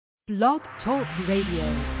Blog Talk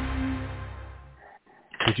Radio.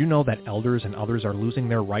 Did you know that elders and others are losing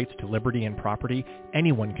their rights to liberty and property?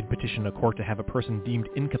 Anyone can petition a court to have a person deemed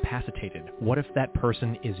incapacitated. What if that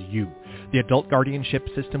person is you? The adult guardianship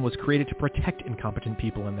system was created to protect incompetent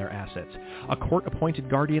people and their assets. A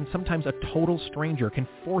court-appointed guardian, sometimes a total stranger, can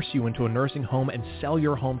force you into a nursing home and sell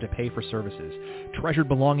your home to pay for services. Treasured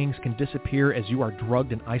belongings can disappear as you are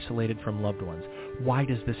drugged and isolated from loved ones. Why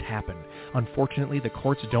does this happen? Unfortunately, the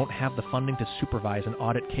courts don't have the funding to supervise and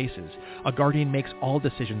audit cases. A guardian makes all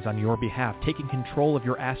decisions on your behalf, taking control of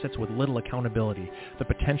your assets with little accountability. The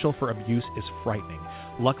potential for abuse is frightening.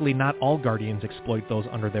 Luckily, not all guardians exploit those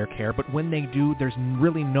under their care, but when they do, there's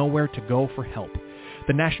really nowhere to go for help.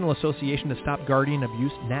 The National Association to Stop Guardian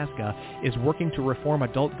Abuse, NASGA, is working to reform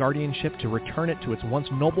adult guardianship to return it to its once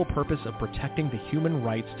noble purpose of protecting the human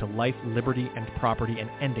rights to life, liberty, and property and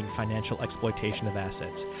ending financial exploitation of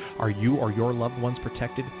assets. Are you or your loved ones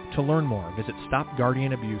protected? To learn more, visit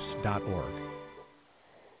stopguardianabuse.org.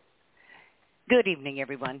 Good evening,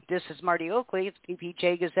 everyone. This is Marty Oakley. It's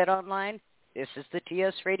PPJ Gazette Online. This is the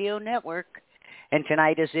TS Radio Network. And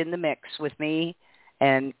tonight is In the Mix with me,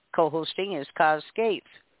 and co-hosting is Kaz Skates.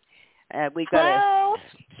 We've got a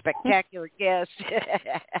spectacular guest.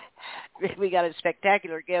 We got a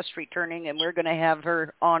spectacular guest returning, and we're going to have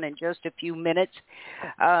her on in just a few minutes.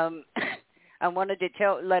 I wanted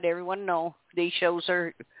to let everyone know these shows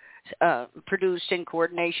are produced in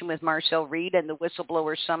coordination with Marcel Reed and the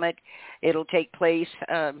Whistleblower Summit. It'll take place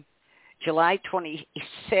July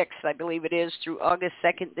 26th, I believe it is, through August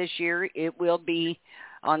 2nd this year. It will be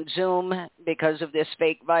on Zoom because of this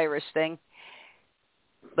fake virus thing.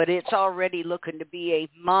 But it's already looking to be a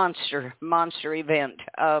monster event.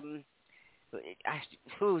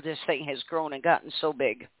 This thing has grown and gotten so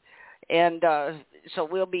big. And so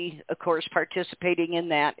we'll be, of course, participating in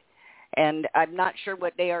that. And I'm not sure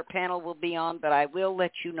what day our panel will be on, but I will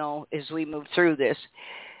let you know as we move through this.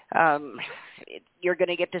 You're going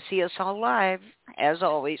to get to see us all live, as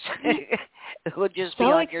always. We'll just be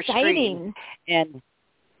on your screen. And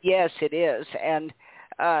yes, it is. And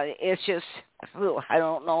it's just, I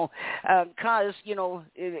don't know, because,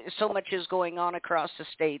 so much is going on across the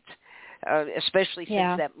states, especially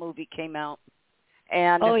since that movie came out.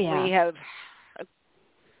 And we have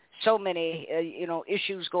so many,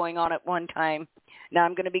 issues going on at one time. Now,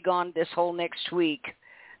 I'm going to be gone this whole next week.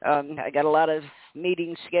 I got a lot of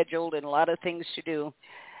meetings scheduled and a lot of things to do.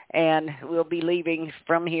 And we'll be leaving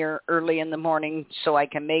from here early in the morning so I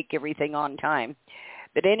can make everything on time.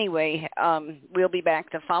 But anyway, we'll be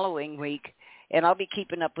back the following week, and I'll be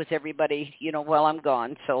keeping up with everybody, while I'm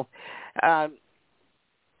gone. So I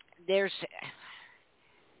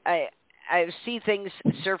see things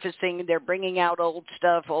surfacing. They're bringing out old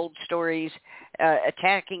stuff, old stories,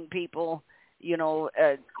 attacking people.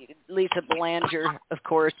 Lisa Belanger, of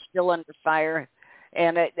course, still under fire.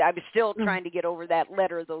 And I'm still trying to get over that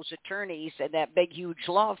letter those attorneys and that big, huge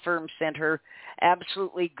law firm sent her,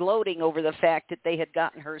 absolutely gloating over the fact that they had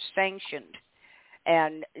gotten her sanctioned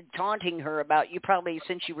and taunting her about,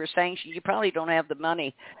 since you were sanctioned, you probably don't have the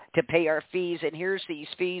money to pay our fees. And here's these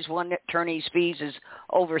fees. One attorney's fees is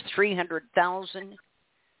over $300,000.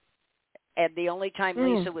 And the only time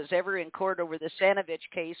Lisa was ever in court over the Sanovich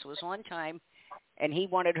case was one time. And he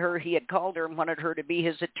had called her and wanted her to be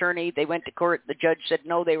his attorney. They went to court. The judge said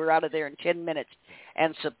no, they were out of there in 10 minutes.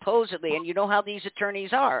 And supposedly, and you know how these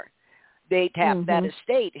attorneys are, they tapped that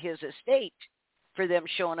estate, his estate, for them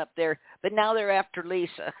showing up there. But now they're after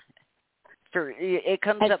Lisa. It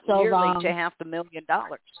comes up so nearly wrong. to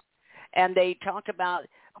 $500,000. And they talk about,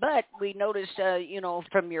 but we noticed,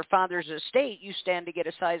 from your father's estate, you stand to get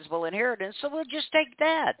a sizable inheritance, so we'll just take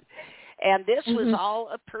that. And this was all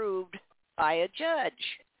approved by a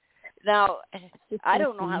judge. Now, I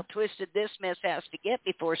don't know how twisted this mess has to get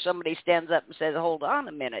before somebody stands up and says, hold on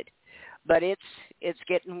a minute. But it's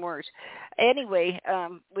getting worse. Anyway,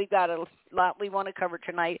 we've got a lot we want to cover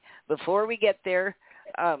tonight. Before we get there,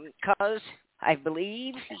 because I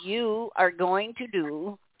believe you are going to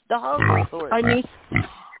do the hog report.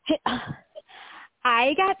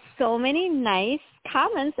 I got so many nice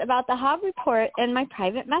comments about the hog report in my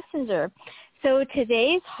private messenger. So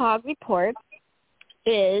today's hog report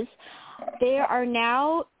is there are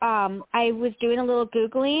now, I was doing a little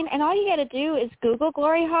Googling, and all you got to do is Google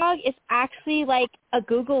glory hog. It's actually like a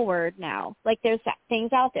Google word now. Like there's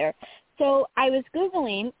things out there. So I was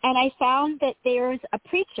Googling, and I found that there's a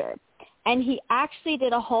preacher, and he actually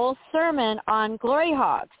did a whole sermon on glory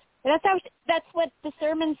hogs. And that's what the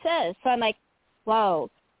sermon says. So I'm like,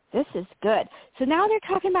 whoa, this is good. So now they're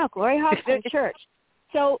talking about glory hogs in church.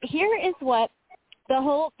 So here is what the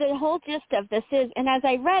whole gist of this is, and as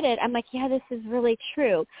I read it, I'm like, yeah, this is really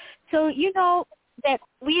true. So you know that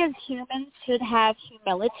we as humans should have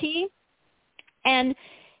humility, and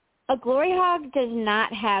a glory hog does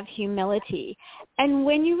not have humility. And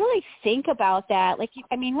when you really think about that, like,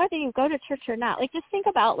 I mean, whether you go to church or not, like, just think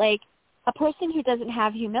about, like, a person who doesn't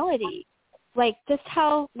have humility, like, just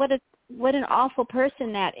what an awful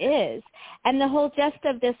person that is. And the whole gist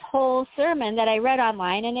of this whole sermon that I read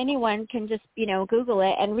online, and anyone can just, you know, Google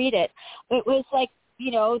it and read it, it was like,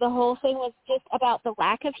 you know, the whole thing was just about the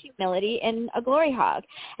lack of humility in a glory hog.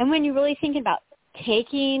 And when you really think about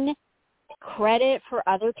taking credit for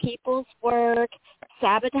other people's work,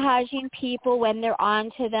 sabotaging people when they're on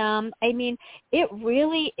to them, I mean, it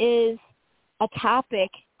really is a topic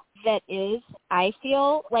that is, I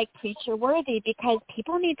feel like, preacher worthy, because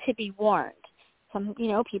people need to be warned. Some, you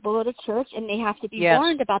know, people go to church and they have to be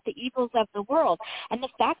warned about the evils of the world. And the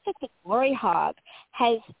fact that the glory hog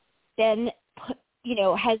has been, you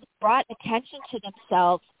know, has brought attention to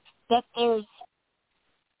themselves, that there's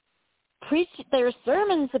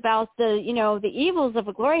sermons about the, you know, the evils of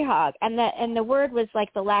a glory hog, and the word was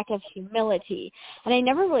like the lack of humility. And I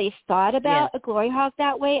never really thought about a glory hog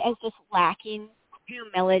that way, as just lacking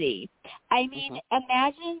humility. I mean,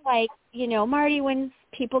 imagine, like, you know, Marty, when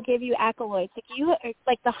people give you accolades, like you,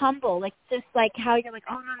 like the humble, like just like how you're like,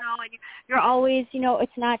 oh no, and you're always, you know,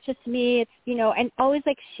 it's not just me, it's, you know, and always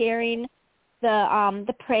like sharing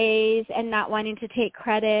the praise and not wanting to take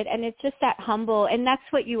credit, and it's just that humble, and that's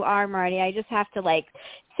what you are, Marty. I just have to like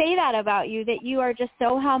say that about you, that you are just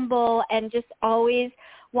so humble and just always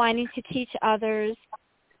wanting to teach others.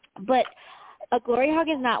 But a glory hog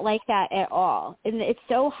is not like that at all, and it's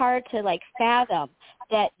so hard to like fathom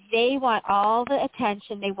that they want all the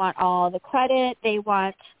attention, they want all the credit, they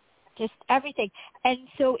want just everything. And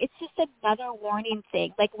so it's just another warning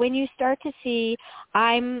thing. Like when you start to see,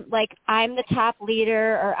 I'm the top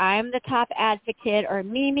leader, or I'm the top advocate, or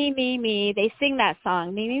me, they sing that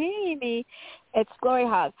song, me. It's glory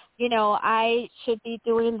hog. You know, I should be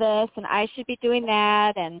doing this and I should be doing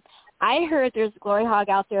that. And I heard there's a glory hog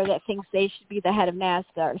out there that thinks they should be the head of NASDAQ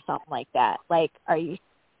or something like that. Like, are you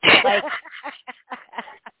like,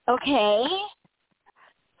 okay?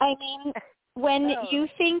 I mean, when you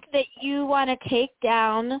think that you want to take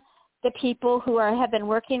down the people who have been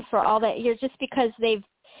working for all that years, just because they've,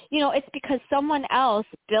 you know, it's because someone else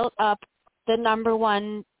built up the number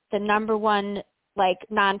one like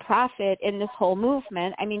nonprofit in this whole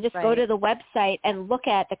movement. I mean, just go to the website and look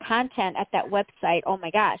at the content at that website. Oh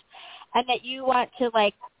my gosh. And that you want to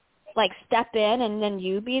like step in and then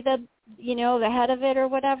you be the, you know, the head of it or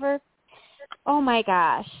whatever. Oh my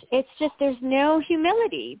gosh. It's just, there's no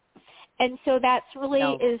humility. And so that's really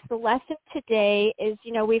is the lesson today is,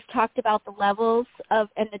 you know, we've talked about the levels of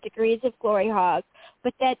and the degrees of glory hogs,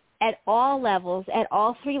 but that at all levels, at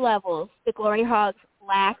all three levels, the glory hogs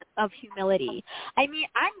lack of humility. I mean,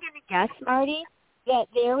 I'm going to guess, Marty, that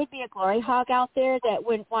there would be a glory hog out there that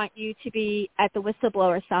wouldn't want you to be at the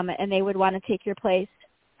Whistleblower Summit, and they would want to take your place.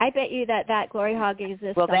 I bet you that glory hog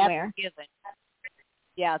exists somewhere. That's given.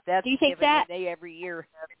 Yeah, that's Do you think given. that? They every year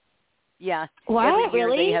have, What? every year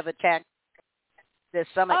Really? they have attacked the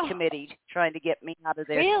Summit Committee trying to get me out of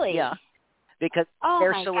there. Really? Yeah, because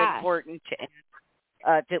they're so important.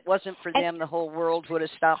 And if it wasn't for them, the whole world would have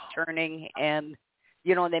stopped turning. And,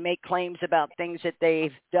 you know, they make claims about things that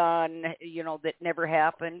they've done, you know, that never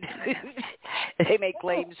happened. They make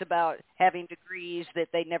claims about having degrees that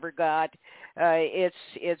they never got.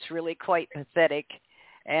 It's really quite pathetic.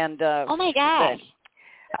 And oh my gosh.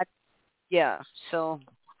 So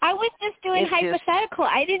I was just doing hypothetical.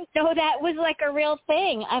 I didn't know that was like a real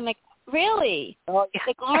thing. I'm like, really? Oh, yeah.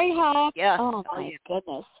 The glory hog? Yeah. Oh my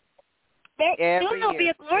goodness. Soon there'll be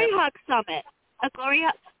a glory hog summit. That's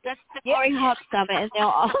the glory hog summit, and they'll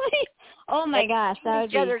all be, oh my gosh, that would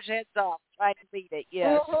be. Each other's heads off, trying to beat it.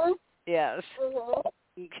 Yes. Mm-hmm. Yes.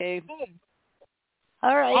 Mm-hmm. Okay.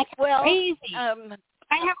 All right. That's crazy. I have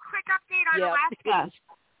a quick update on Alaska.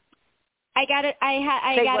 I got it.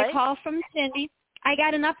 I got a call from Cindy. I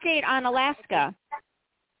got an update on Alaska.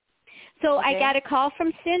 So I got a call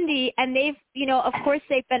from Cindy, and they've, you know, of course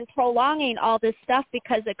they've been prolonging all this stuff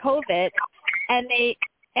because of COVID,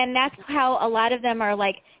 and that's how a lot of them are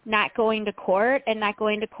like not going to court. And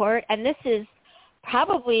this is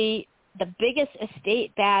probably the biggest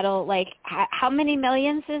estate battle. Like, how many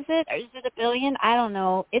millions is it? Or is it $1 billion? I don't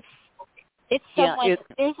know. It's so much.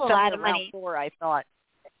 There's a lot of money. 4, I thought.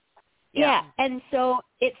 Yeah, and so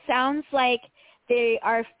it sounds like they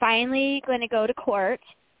are finally going to go to court.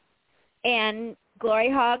 And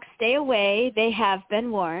glory hogs, stay away. They have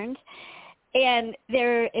been warned. And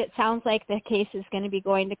it sounds like the case is going to be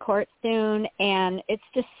going to court soon, and it's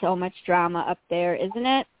just so much drama up there, isn't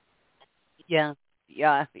it? Yeah,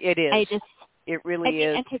 it is. It really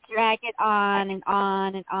is. And to drag it on and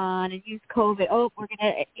on and on and use COVID. Oh, we're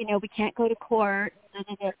going to, we can't go to court.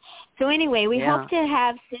 So anyway, we hope to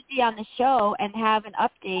have Cindy on the show and have an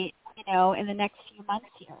update, in the next few months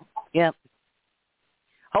here. Yep.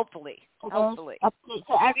 Hopefully. Update.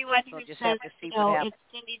 So everyone who says, it's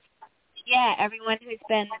Cindy's. Yeah, everyone who's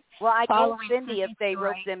been I told Cindy if they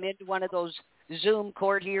roped them into one of those Zoom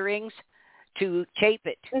court hearings to tape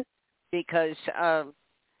it because,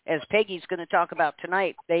 as Peggy's going to talk about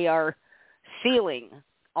tonight, they are sealing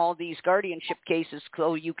all these guardianship cases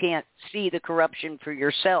so you can't see the corruption for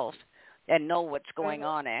yourself and know what's going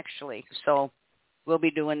on, actually. So we'll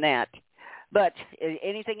be doing that. But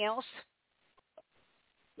anything else?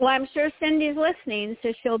 Well, I'm sure Cindy's listening,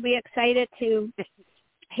 so she'll be excited to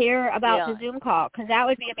hear about the Zoom call, because that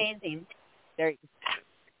would be amazing.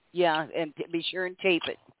 And be sure and tape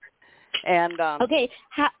it. And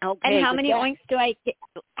and how many oinks do I get?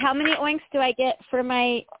 How many oinks do I get for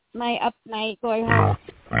my going home?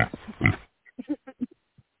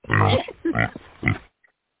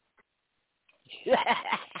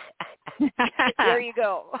 There you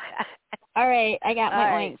go. All right, I got my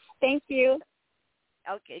oinks. Thank you.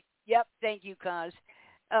 Okay. Yep. Thank you, Cos.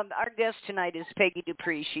 Our guest tonight is Peggy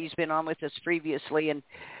Dupree. She's been on with us previously, and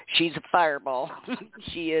she's a fireball.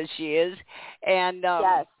 She is. And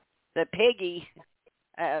the Peggy,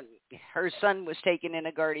 her son was taken in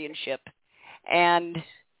a guardianship, and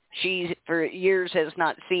she, for years, has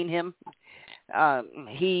not seen him.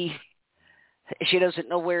 She doesn't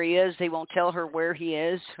know where he is. They won't tell her where he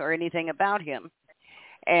is or anything about him.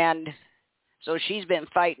 And so she's been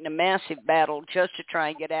fighting a massive battle just to try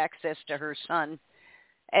and get access to her son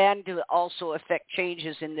and to also affect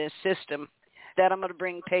changes in this system. That I'm going to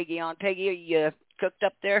bring Peggy on. Peggy, are you cooked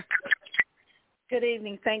up there? Good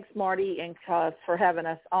evening. Thanks, Marty and Cos, for having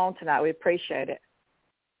us on tonight. We appreciate it.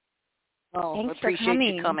 Oh, thanks appreciate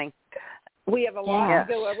you coming. We have a lot to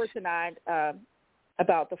go over tonight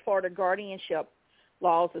about the Florida guardianship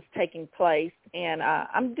laws that's taking place. And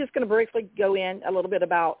I'm just going to briefly go in a little bit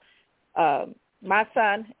about my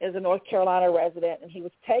son is a North Carolina resident, and he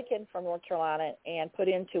was taken from North Carolina and put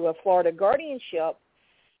into a Florida guardianship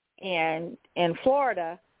in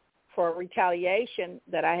Florida for retaliation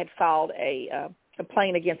that I had filed a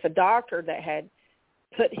complaint against a doctor that had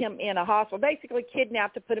put him in a hospital, basically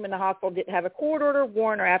kidnapped to put him in the hospital, didn't have a court order,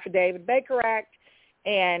 warrant, or affidavit, Baker Act,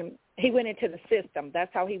 and he went into the system.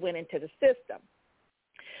 That's how he went into the system.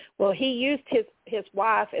 Well, he used his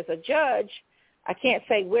wife as a judge. I can't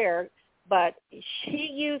say where, but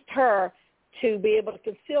she used her to be able to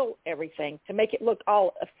conceal everything, to make it look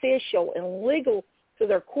all official and legal to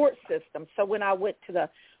their court system. So when I went to the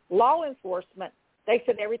law enforcement, they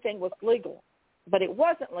said everything was legal. But it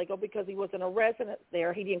wasn't legal because he wasn't a resident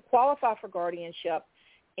there. He didn't qualify for guardianship,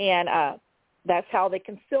 and that's how they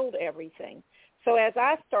concealed everything. So as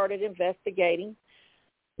I started investigating,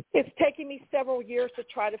 it's taken me several years to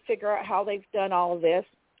try to figure out how they've done all of this.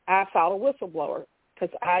 I filed a whistleblower because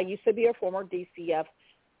I used to be a former DCF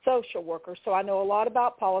social worker, so I know a lot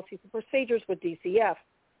about policies and procedures with DCF.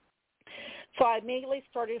 So I immediately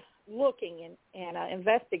started looking and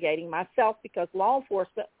investigating myself because law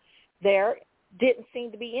enforcement there didn't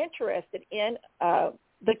seem to be interested in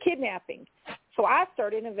the kidnapping. So I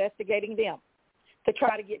started investigating them to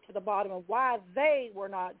try to get to the bottom of why they were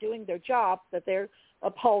not doing their job that they're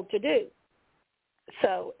uphold to do.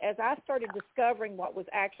 So as I started discovering what was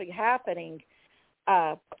actually happening,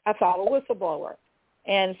 I filed a whistleblower.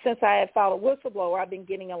 And since I had filed a whistleblower, I've been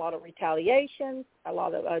getting a lot of retaliation, a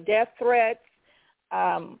lot of death threats,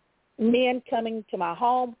 men coming to my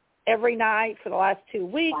home every night for the last 2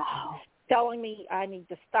 weeks, telling me I need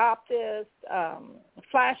to stop this,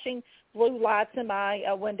 flashing blue lights in my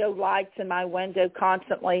lights in my window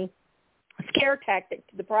constantly, scare tactic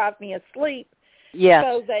to deprive me of sleep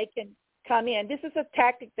so they can come in. This is a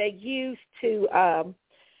tactic they use to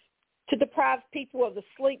deprive people of the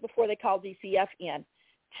sleep before they call DCF in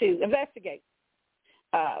to investigate.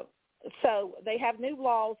 So they have new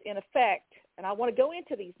laws in effect, and I want to go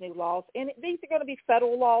into these new laws. And these are going to be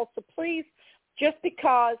federal laws, so please, just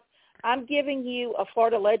because I'm giving you a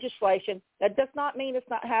Florida legislation, that does not mean it's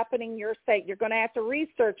not happening in your state. You're going to have to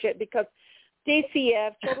research it because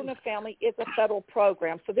DCF, Children and Family, is a federal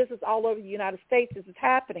program. So this is all over the United States. This is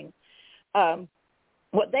happening.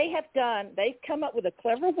 What they have done, they've come up with a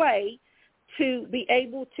clever way to be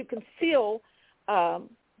able to conceal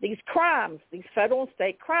these crimes, these federal and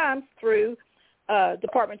state crimes, through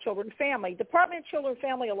Department of Children and Family. Department of Children and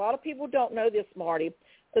Family, a lot of people don't know this, Marty,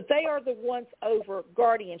 but they are the ones over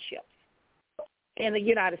guardianships in the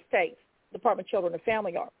United States. Department of Children and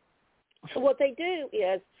Family are. So what they do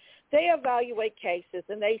is they evaluate cases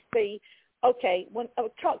and they see, okay, when a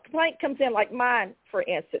complaint comes in, like mine, for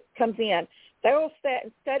instance, comes in, they will sit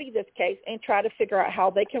and study this case and try to figure out how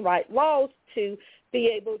they can write laws to be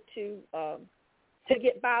able to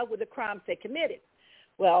get by with the crimes they committed.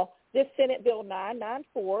 Well, this Senate Bill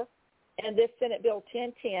 994 and this Senate Bill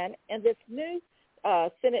 1010 and this new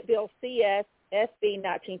Senate Bill CS-SB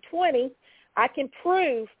 1920, I can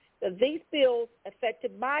prove that these bills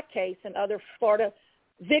affected my case and other Florida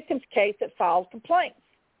victims' case that filed complaints.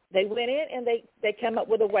 They went in and they came up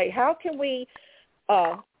with a way. How can we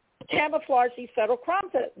camouflage these federal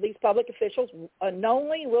crimes that these public officials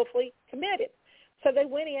unknowingly and willfully committed? So they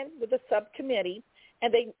went in with a subcommittee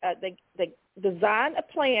and they designed a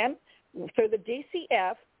plan through the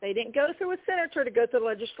DCF. They didn't go through a senator to go through the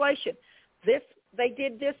legislation. They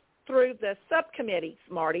did this through the subcommittees,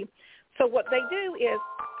 Marty. So what they do is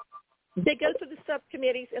they go through the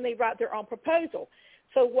subcommittees and they write their own proposal.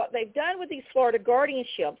 So what they've done with these Florida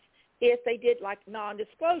guardianships is they did like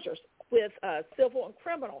non-disclosures with civil and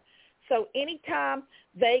criminal. So anytime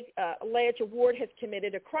they allege a ward has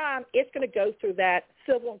committed a crime, it's going to go through that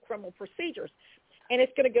civil and criminal procedures. And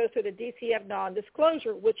it's going to go through the DCF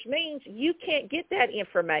non-disclosure, which means you can't get that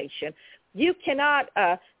information. You cannot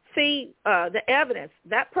see the evidence.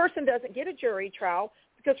 That person doesn't get a jury trial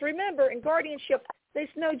because, remember, in guardianship, there's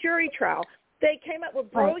no jury trial. They came up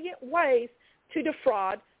with brilliant ways to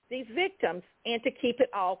defraud these victims and to keep it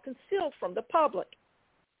all concealed from the public.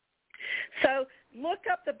 So look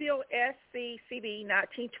up the Bill SCCB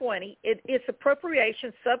 1920. It's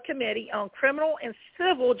Appropriation Subcommittee on Criminal and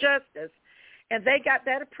Civil Justice, and they got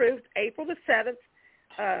that approved April the 7th,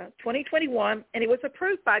 2021, and it was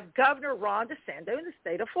approved by Governor Ron DeSantis in the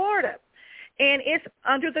state of Florida. And it's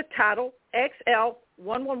under the title XL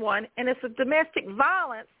 111, and it's a domestic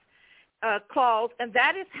violence clause, and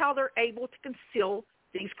that is how they're able to conceal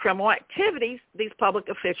these criminal activities these public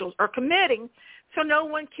officials are committing so no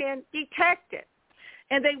one can detect it.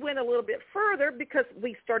 And they went a little bit further because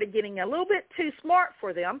we started getting a little bit too smart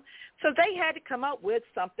for them, so they had to come up with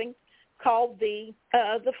something called the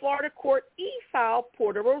Florida Court e-file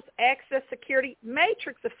portables access security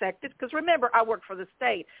matrix effective, because remember, I work for the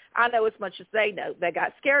state. I know as much as they know. They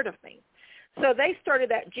got scared of me. So they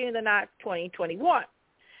started that June the 9th, 2021.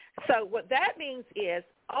 So what that means is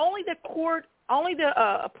only the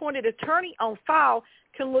appointed attorney on file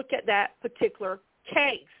can look at that particular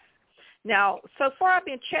case. Now, so far I've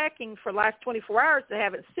been checking for the last 24 hours. They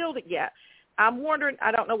haven't sealed it yet. I'm wondering,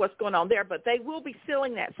 I don't know what's going on there, but they will be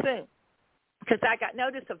sealing that soon because I got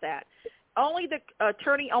notice of that. Only the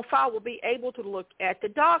attorney on file will be able to look at the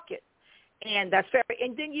docket. And that's fair.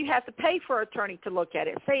 And then you have to pay for an attorney to look at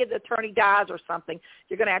it. Say the attorney dies or something,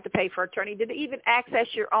 you're going to have to pay for an attorney to even access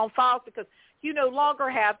your own files because you no longer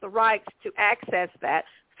have the rights to access that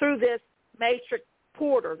through this matrix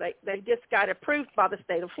portal. They just got approved by the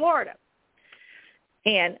state of Florida.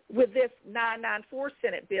 And with this 994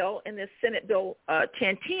 Senate bill and this Senate Bill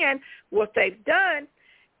 1010, what they've done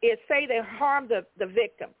is say they harmed the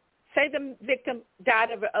victim. Say the victim died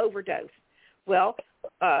of an overdose. Well,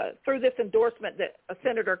 through this endorsement that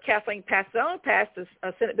Senator Kathleen Passone passed,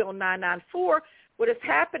 Senate Bill 994, what is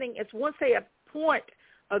happening is once they appoint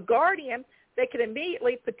a guardian, they can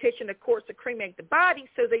immediately petition the courts to cremate the body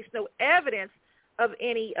so there's no evidence of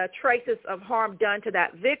any traces of harm done to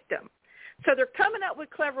that victim. So they're coming up with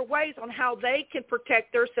clever ways on how they can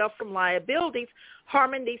protect themselves from liabilities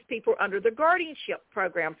harming these people under the guardianship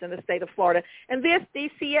programs in the state of Florida. And this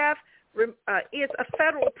DCF is a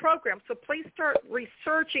federal program, so please start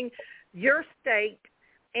researching your state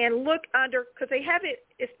and look under, because they have it,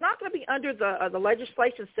 it's not going to be under the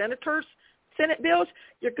legislation Senate bills.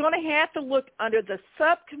 You're going to have to look under the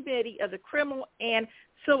subcommittee of the Criminal and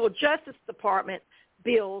Civil Justice Department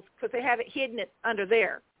bills because they have it hidden under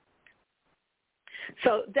there.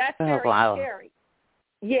 So that's very scary.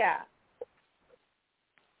 Yeah.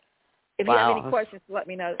 If you have any questions, let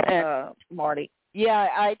me know, Marty.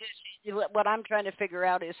 Yeah, what I'm trying to figure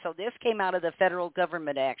out is, so this came out of the federal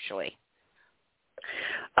government, actually.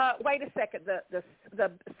 Wait a second.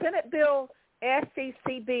 The Senate Bill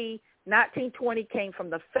SCCB 1920 came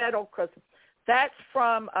from the federal, because that's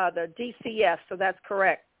from the DCF, so that's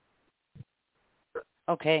correct.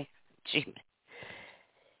 Okay. Gee.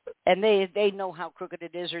 And they know how crooked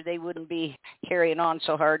it is, or they wouldn't be carrying on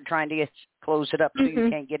so hard trying to close it up so you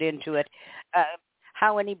can't get into it.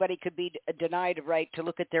 How anybody could be denied a right to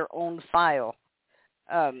look at their own file.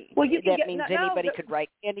 That means anybody could write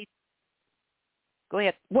any. Go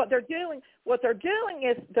ahead. What they're doing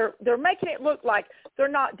is they're making it look like they're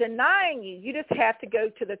not denying you. You just have to go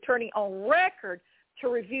to the attorney on record to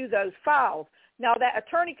review those files. Now that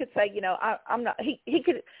attorney could say, I'm not. He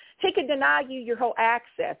could deny you your whole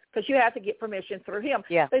access because you have to get permission through him.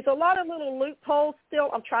 Yeah. There's a lot of little loopholes still.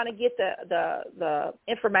 I'm trying to get the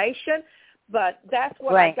information, but that's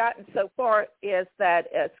what I've gotten so far is that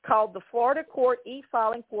it's called the Florida Court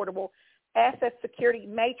E-Filing Portable Asset Security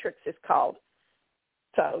Matrix. Is called.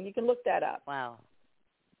 So you can look that up. Wow.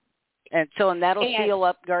 And that'll seal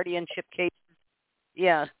up guardianship cases.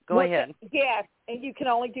 Yeah, go ahead. Yes, and you can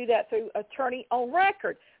only do that through attorney on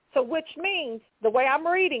record. So which means, the way I'm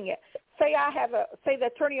reading it, say the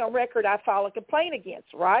attorney on record I file a complaint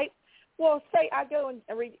against, right? Well, say I go and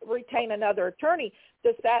retain another attorney.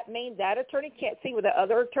 Does that mean that attorney can't see what the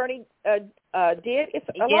other attorney did? It's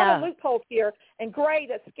a lot of loopholes here and gray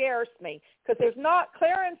that scares me because there's not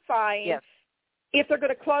clarifying if they're going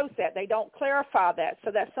to close that. They don't clarify that.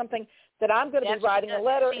 So that's something that I'm going to be writing a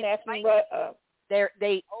letter and asking.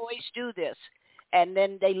 They always do this, and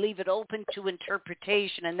then they leave it open to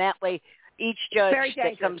interpretation, and that way each judge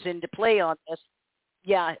that comes into play on this,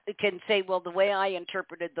 can say, well, the way I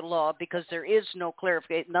interpreted the law, because there is no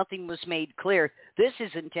clarification, nothing was made clear. This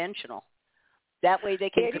is intentional. That way they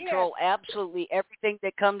can control absolutely everything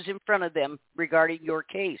that comes in front of them regarding your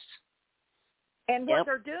case. And what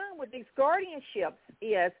they're doing with these guardianships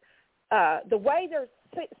is the way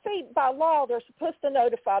by law, they're supposed to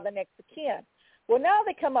notify the next of kin. Well, now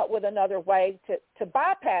they come up with another way to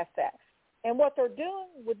bypass that. And what they're doing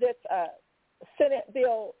with this Senate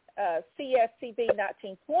Bill CSCB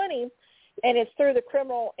 1920, and it's through the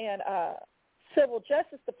Criminal and Civil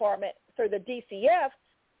Justice Department through the DCF,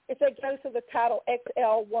 is it goes to the Title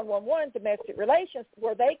XL 111, Domestic Relations,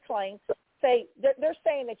 where they they're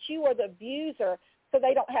saying that you are the abuser, so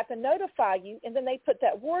they don't have to notify you, and then they put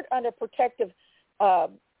that word under protective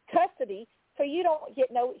custody, so you don't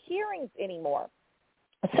get no hearings anymore.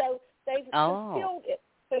 So they've concealed it,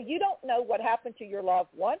 so you don't know what happened to your loved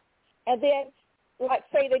one, and then, like,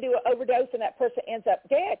 say they do an overdose and that person ends up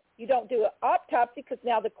dead. You don't do an autopsy because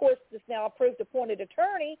now the court is now approved appointed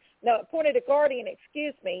guardian,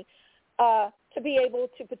 to be able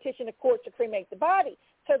to petition the court to cremate the body.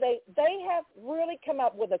 So they have really come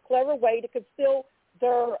up with a clever way to conceal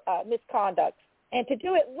their misconduct and to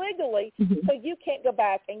do it legally, so you can't go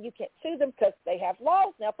back and you can't sue them because they have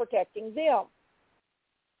laws now protecting them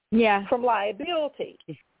from liability.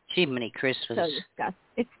 Jiminy Christmas. So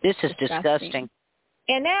this is disgusting.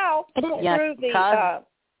 And now through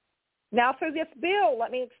this bill,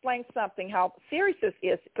 let me explain something, how serious this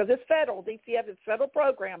is, because it's federal. DCF is a federal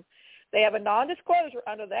program. They have a non-disclosure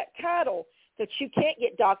under that title that you can't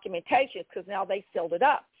get documentation because now they sealed it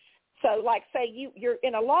up. So, like, say you're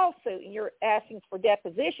in a lawsuit and you're asking for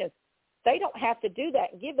depositions, they don't have to do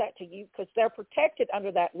that and give that to you because they're protected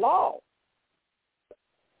under that law.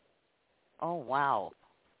 Oh, wow.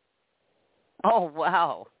 Oh,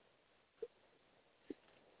 wow.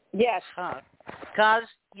 Yes. Kaz,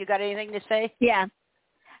 you got anything to say? Yeah.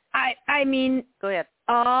 I mean, go ahead.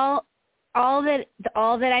 All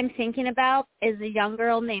that I'm thinking about is a young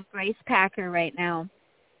girl named Grace Packer right now.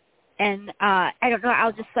 And I don't know,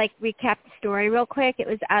 I'll just recap the story real quick. It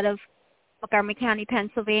was out of Montgomery County,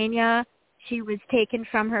 Pennsylvania. She was taken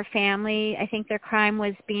from her family. I think their crime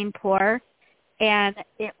was being poor. And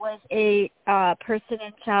it was a person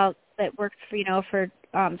in child that worked for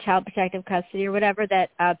child protective custody or whatever that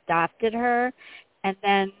adopted her. And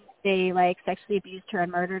then they sexually abused her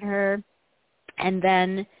and murdered her. And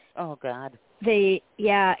then oh God. It's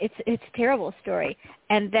a terrible story.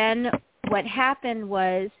 And then what happened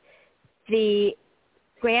was the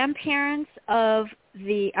grandparents of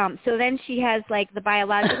the so then she has the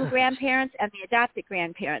biological grandparents and the adopted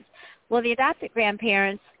grandparents. Well, the adopted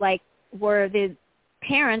grandparents were the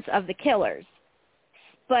parents of the killers.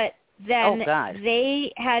 But then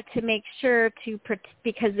they had to make sure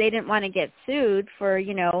because they didn't want to get sued for,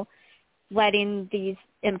 letting these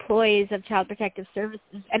employees of Child Protective Services,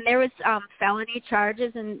 and there was felony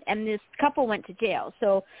charges, and this couple went to jail.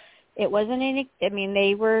 So it wasn't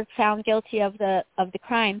they were found guilty of the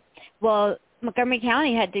crime. Well, Montgomery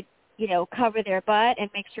County had to, cover their butt and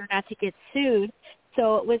make sure not to get sued.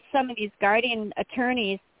 So it was some of these guardian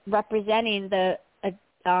attorneys representing the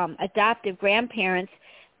adoptive grandparents,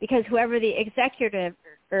 because whoever the executor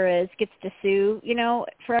is gets to sue,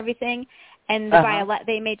 for everything. And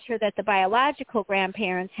they made sure that the biological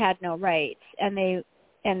grandparents had no rights, and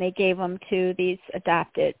they gave them to these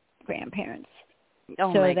adopted grandparents.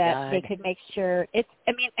 Oh, so my that God. they could make sure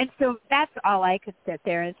and so that's all I could sit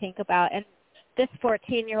there and think about. And this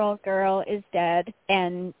 14-year-old girl is dead,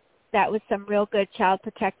 and that was some real good child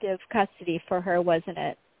protective custody for her, wasn't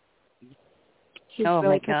it? She's oh,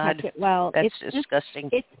 really my God. protected well. That's it's disgusting.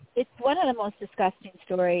 It's one of the most disgusting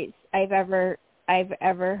stories I've ever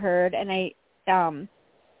heard, and they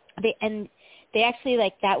actually,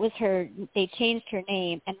 like, that was her, they changed her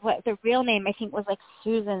name, and what the real name I think was like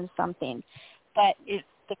Susan something, but it's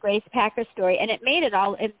the Grace Packer story, and it made it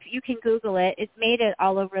all, if you can Google it, it made it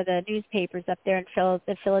all over the newspapers up there in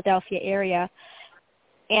the Philadelphia area,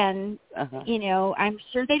 and, you know, I'm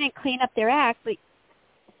sure they didn't clean up their act, but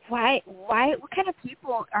why, what kind of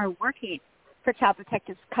people are working for child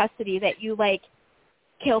protective custody that you, like,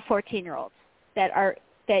 kill 14-year-olds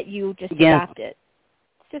that you just adopted?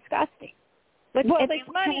 It's disgusting. There's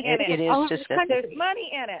money in it. It is disgusting. There's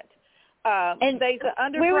money in it. And there's an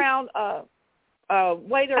underground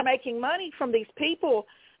way they're making money from these people,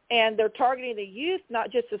 and they're targeting the youth,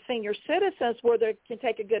 not just the senior citizens, where they can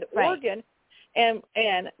take a good organ. And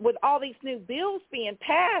with all these new bills being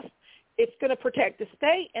passed, it's going to protect the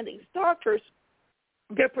state, and these doctors,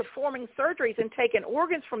 they're performing surgeries and taking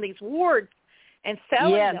organs from these wards and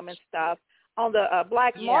selling them and stuff on the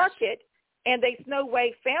black market, and there's no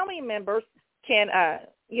way family members can,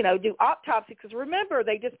 do autopsy, because remember,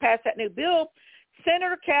 they just passed that new bill.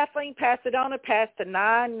 Senator Kathleen Pasadena passed the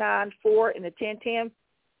 994 and the 1010,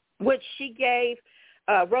 which she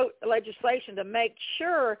wrote legislation to make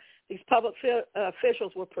sure these public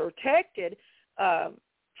officials were protected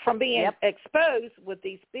from being exposed with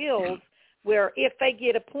these bills, where if they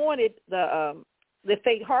get appointed, if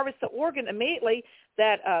they harvest the organ immediately,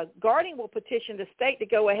 that Guardian will petition the state to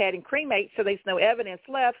go ahead and cremate, so there's no evidence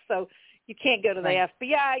left. So you can't go to the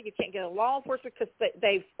FBI, you can't go to law enforcement, because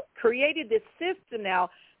they've created this system now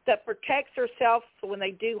that protects themselves, so when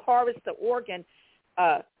they do harvest the organ,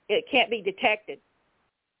 it can't be detected.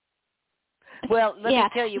 Well, let me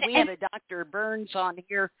tell you, we had a Dr. Burns on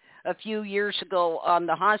here a few years ago on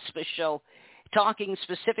the hospice show talking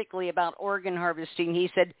specifically about organ harvesting. He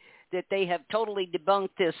said that they have totally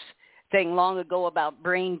debunked this thing long ago about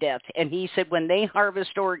brain death. And he said when they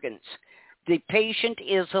harvest organs, the patient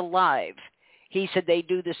is alive. He said they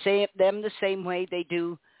do the same way they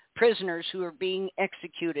do prisoners who are being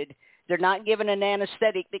executed. They're not given an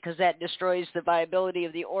anesthetic because that destroys the viability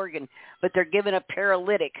of the organ, but they're given a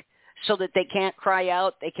paralytic so that they can't cry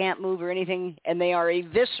out, they can't move or anything, and they are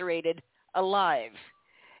eviscerated alive.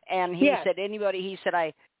 And he said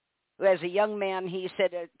I, as a young man, he said,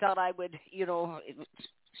 I thought I would,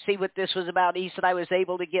 see what this was about. He said, I was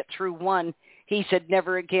able to get through one. He said,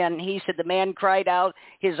 never again. He said, the man cried out,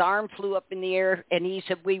 his arm flew up in the air, and he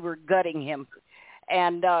said, we were gutting him.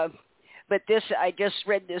 And, but this, I just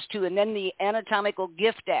read this too. And then the Anatomical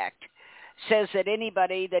Gift Act says that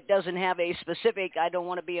anybody that doesn't have a specific, I don't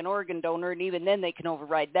want to be an organ donor, and even then they can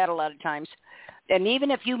override that a lot of times. And even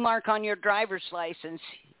if you mark on your driver's license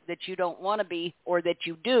that you don't want to be, or that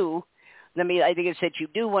you do, I think it said you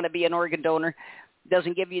do want to be an organ donor,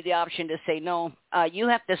 doesn't give you the option to say no. You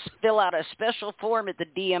have to fill out a special form at the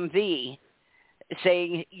DMV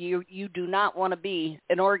saying you do not want to be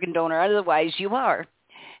an organ donor, otherwise you are.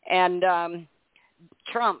 And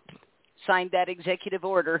Trump signed that executive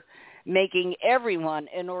order making everyone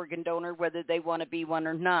an organ donor, whether they want to be one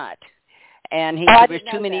or not. And he said there's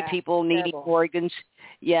too many people needing organs.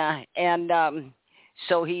 Yeah, and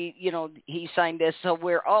so he signed this. So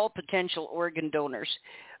we're all potential organ donors.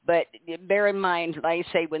 But bear in mind, like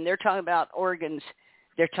I say, when they're talking about organs,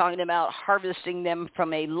 they're talking about harvesting them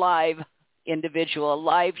from a live individual, a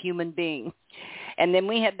live human being. And then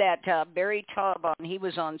we had that Barry Taub on. He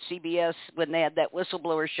was on CBS when they had that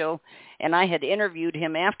Whistleblower show, and I had interviewed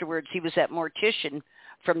him afterwards. He was that mortician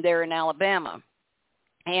from there in Alabama.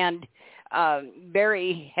 And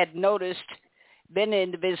Barry had noticed, been in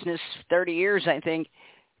the business 30 years, I think,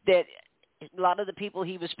 that a lot of the people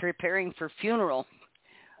he was preparing for funeral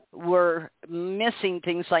were missing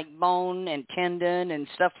things like bone and tendon and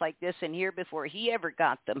stuff like this. And here, before he ever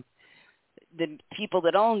got them, the people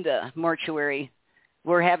that owned the mortuary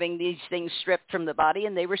were having these things stripped from the body,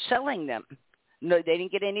 and they were selling them. No, they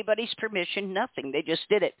didn't get anybody's permission, nothing. They just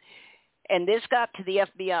did it. And this got to the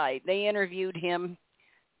FBI. They interviewed him.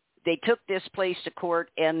 They took this place to court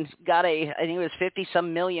and got I think it was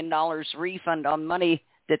 $50-some million refund on money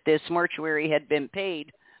that this mortuary had been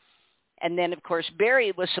paid. And then, of course,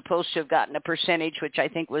 Barry was supposed to have gotten a percentage, which I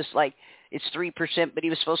think was like, it's 3%, but he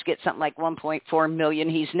was supposed to get something like $1.4 million.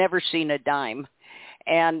 He's never seen a dime.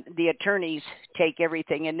 And the attorneys take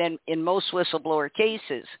everything. And then in most whistleblower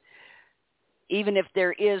cases, even if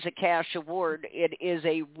there is a cash award, it is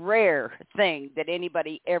a rare thing that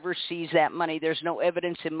anybody ever sees that money. There's no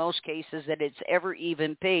evidence in most cases that it's ever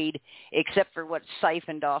even paid, except for what's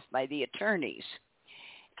siphoned off by the attorneys.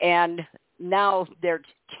 And now they're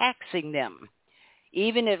taxing them.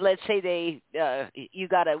 Even if, let's say you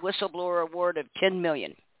got a whistleblower award of $10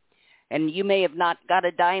 million, and you may have not got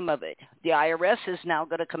a dime of it. The IRS is now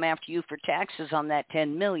going to come after you for taxes on that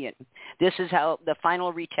 $10 million. This is how the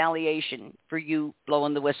final retaliation for you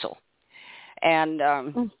blowing the whistle. And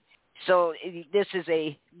so this is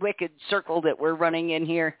a wicked circle that we're running in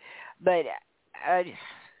here. But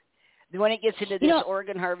when it gets into this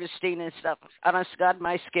organ harvesting and stuff, honest to God,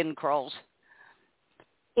 my skin crawls.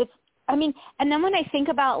 And then when I think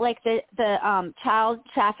about like the child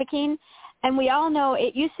trafficking, and we all know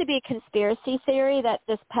it used to be a conspiracy theory that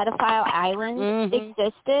this pedophile island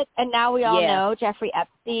existed, and now we all know Jeffrey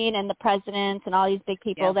Epstein and the presidents and all these big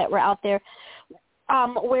people that were out there.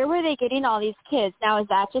 Where were they getting all these kids? Now, is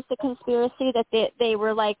that just a conspiracy that they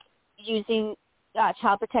were like using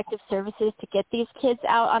Child Protective Services to get these kids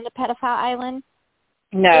out on the pedophile island?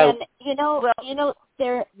 No. And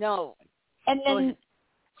they're no. And then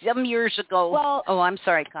some years ago. I'm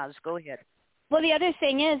sorry, Kaz. Go ahead. Well, the other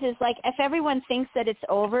thing is like if everyone thinks that it's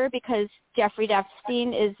over because Jeffrey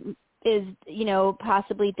Epstein is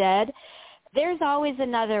possibly dead, there's always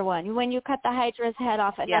another one. When you cut the Hydra's head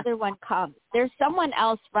off, another one comes. There's someone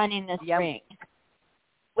else running this ring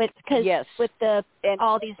with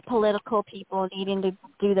all these political people needing to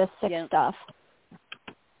do this sick stuff.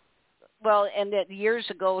 Well, and that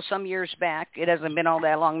some years back, it hasn't been all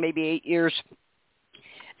that long, maybe 8 years.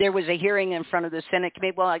 There was a hearing in front of the Senate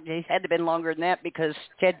committee. Well, it had to have been longer than that because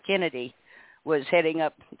Ted Kennedy was heading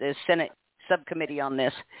up the Senate subcommittee on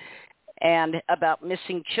this, and about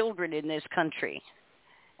missing children in this country.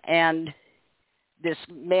 And this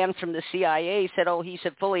man from the CIA said, he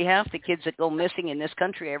said, fully half the kids that go missing in this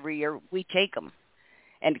country every year, we take them.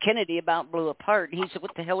 And Kennedy about blew apart. He said,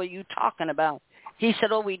 what the hell are you talking about? He said,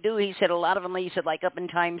 we do. He said, a lot of them, he said, like up in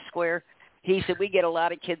Times Square. He said, we get a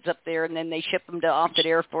lot of kids up there, and then they ship them to off at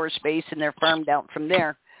Air Force Base, and they're farmed out from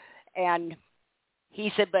there. And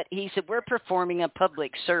he said, we're performing a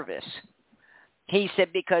public service. He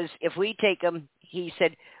said, because if we take them, he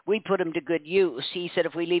said, we put them to good use. He said,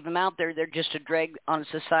 if we leave them out there, they're just a drag on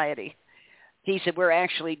society. He said, we're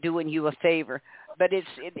actually doing you a favor. But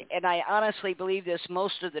and I honestly believe this,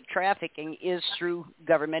 most of the trafficking is through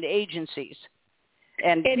government agencies.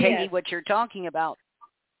 And Peggy, what you're talking about,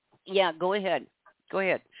 go ahead.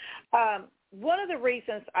 One of the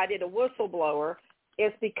reasons I did a whistleblower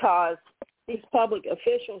is because these public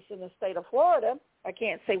officials in the state of Florida, I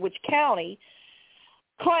can't say which county,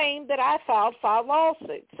 claimed that I filed 5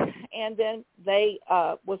 lawsuits. And then they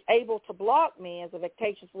was able to block me as a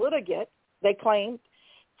vexatious litigant, they claimed.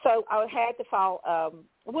 So I had to file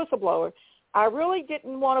a whistleblower. I really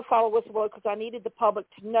didn't want to file a whistleblower because I needed the public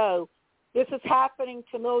to know this is happening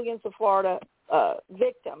to millions of Florida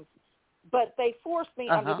victims. But they forced me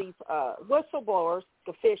under these whistleblowers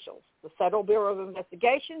officials. The Federal Bureau of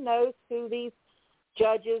Investigation knows who these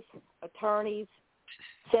judges, attorneys,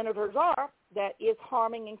 senators are that is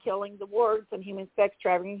harming and killing the wards and human sex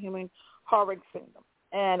trafficking, human harvesting them.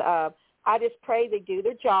 And I just pray they do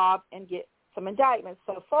their job and get some indictments.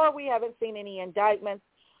 So far, we haven't seen any indictments.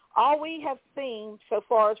 All we have seen so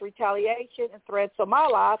far is retaliation and threats on my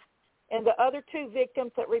life. And the other 2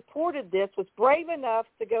 victims that reported this was brave enough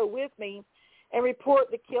to go with me and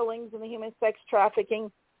report the killings and the human sex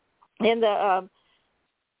trafficking and the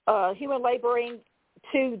human laboring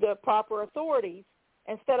to the proper authorities.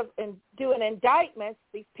 Instead of doing indictments,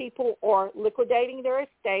 these people are liquidating their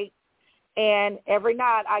estate. And every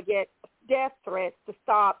night I get death threats to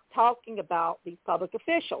stop talking about these public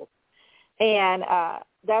officials. And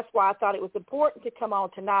that's why I thought it was important to come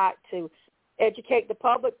on tonight to educate the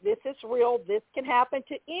public. This is real. This can happen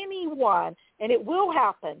to anyone, and it will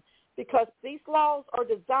happen because these laws are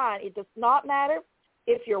designed. It does not matter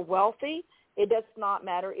if you're wealthy. It does not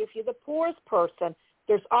matter if you're the poorest person.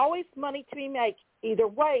 There's always money to be made either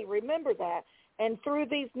way. Remember that. And through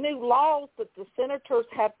these new laws that the senators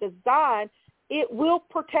have designed, it will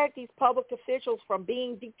protect these public officials from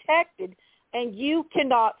being detected, and you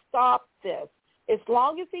cannot stop this. As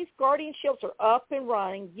long as these guardianships are up and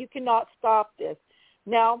running, you cannot stop this.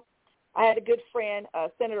 Now, I had a good friend,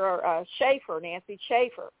 Senator Schaefer, Nancy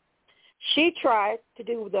Schaefer. She tried to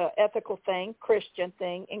do the ethical thing, Christian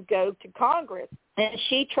thing, and go to Congress. And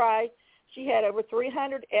she had over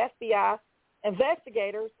 300 FBI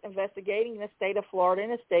investigators investigating the state of Florida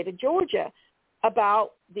and the state of Georgia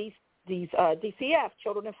about these DCF,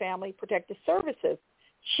 Children and Family Protective Services.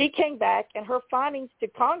 she came back, and her findings to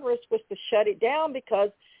Congress was to shut it down because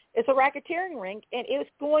it's a racketeering ring, and it's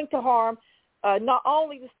going to harm not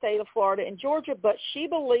only the state of Florida and Georgia, but she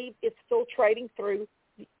believed it's filtrating through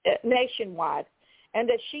nationwide, and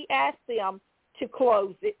that she asked them to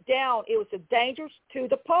close it down. It was a danger to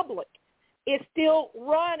the public. It's still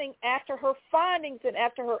running after her findings and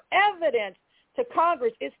after her evidence to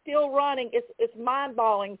Congress. It's still running. It's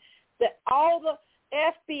mind-boggling that all the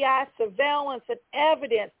FBI surveillance and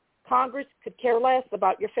evidence, Congress could care less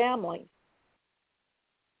about your family.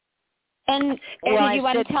 And well, did you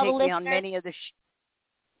want to tell the listeners? On many of the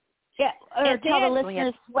tell the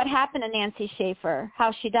listeners what happened to Nancy Schaefer,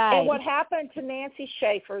 how she died. And what happened to Nancy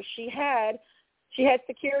Schaefer? She had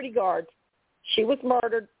security guards. She was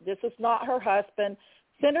murdered. This is not her husband.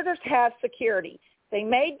 Senators have security. They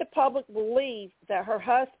made the public believe that her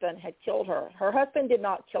husband had killed her. Her husband did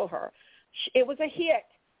not kill her. It was a hit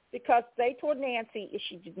because they told Nancy if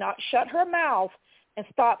she did not shut her mouth and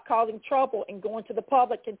stop causing trouble and going to the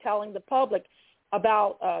public and telling the public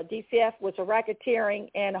about DCF was a racketeering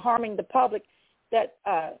and harming the public, that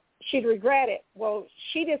she'd regret it. Well,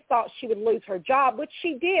 she just thought she would lose her job, which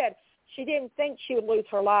she did. She didn't think she would lose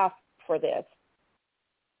her life for this,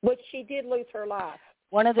 which she did lose her life.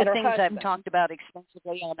 One of the things I've talked about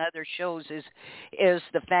extensively on other shows is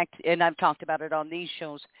the fact, and I've talked about it on these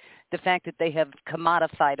shows, the fact that they have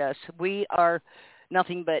commodified us. We are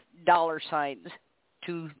nothing but dollar signs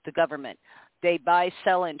to the government. They buy,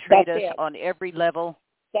 sell, and trade us on every level.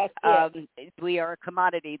 That's it. We are a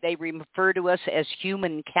commodity. They refer to us as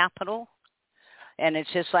human capital, and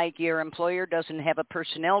it's just like your employer doesn't have a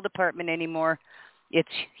personnel department anymore.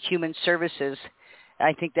 It's human services.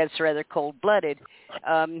 I think that's rather cold-blooded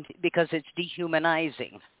because it's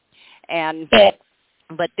dehumanizing.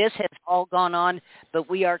 But this has all gone on, but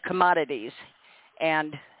we are commodities.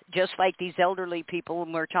 And just like these elderly people,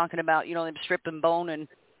 when we're talking about, them stripping bone and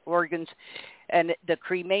organs, and the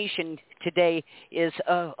cremation today is,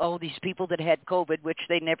 these people that had COVID, which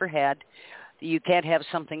they never had. You can't have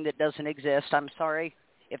something that doesn't exist. I'm sorry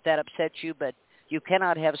if that upsets you, but you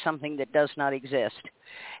cannot have something that does not exist.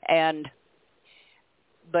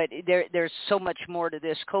 But there's so much more to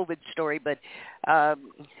this COVID story, but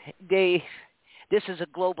this is a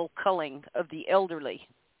global culling of the elderly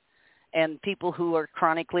and people who are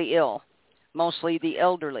chronically ill, mostly the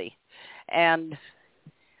elderly. And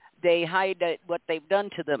they hide what they've done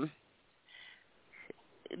to them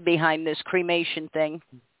behind this cremation thing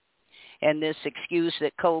and this excuse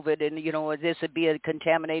that COVID and, this would be a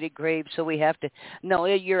contaminated grave, so we have to. No,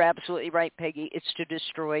 you're absolutely right, Peggy. It's to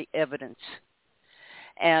destroy evidence.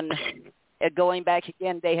 And going back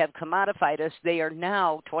again, they have commodified us. They are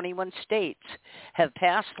now, 21 states have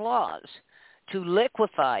passed laws to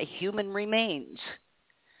liquefy human remains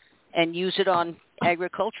and use it on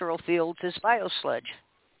agricultural fields as biosludge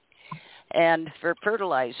and for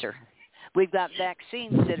fertilizer. We've got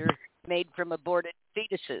vaccines that are made from aborted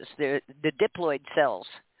fetuses, the diploid cells.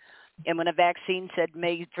 And when a vaccine said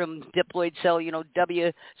made from diploid cell,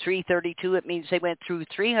 W332, it means they went through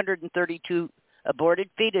 332 aborted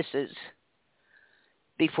fetuses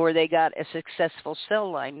before they got a successful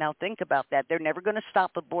cell line. Now think about that. They're never going to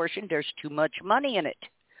stop abortion. There's too much money in it.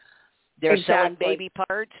 They're selling baby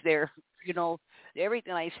parts. They're,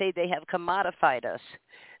 everything I say, they have commodified us.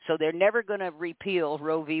 So they're never going to repeal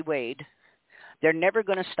Roe v. Wade. They're never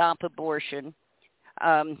going to stop abortion.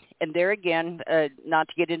 And there again, not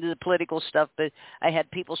to get into the political stuff, but I had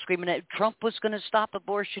people screaming that Trump was going to stop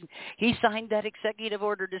abortion. He signed that executive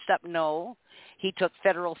order to stop. No, he took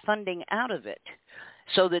federal funding out of it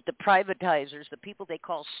so that the privatizers, the people they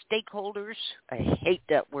call stakeholders, I hate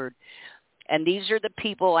that word, and these are the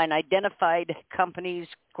people and identified companies,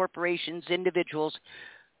 corporations, individuals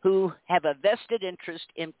who have a vested interest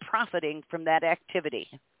in profiting from that activity.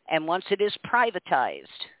 And once it is privatized,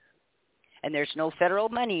 and there's no federal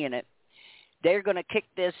money in it, they're going to kick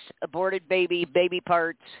this aborted baby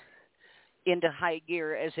parts into high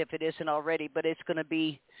gear as if it isn't already, but it's going to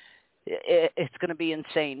be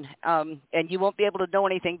insane. And you won't be able to know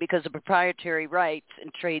anything because of proprietary rights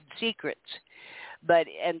and trade secrets.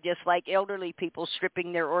 And just like elderly people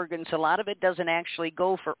stripping their organs, a lot of it doesn't actually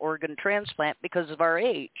go for organ transplant because of our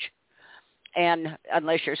age. And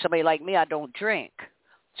unless you're somebody like me, I don't drink.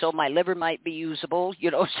 So my liver might be usable,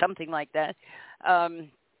 something like that.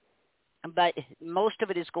 But most of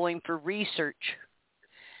it is going for research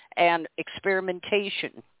and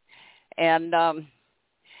experimentation. And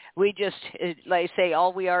we just, like I say,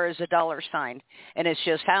 all we are is a dollar sign. And it's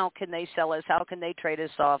just how can they sell us? How can they trade us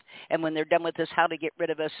off? And when they're done with us, how to get rid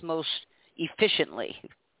of us most efficiently.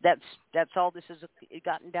 That's all this has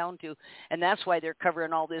gotten down to, and that's why they're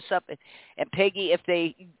covering all this up. And Peggy, if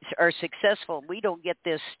they are successful, we don't get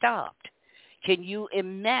this stopped. Can you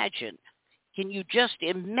imagine? Can you just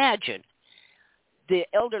imagine the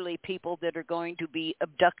elderly people that are going to be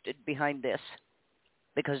abducted behind this?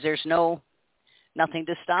 Because there's nothing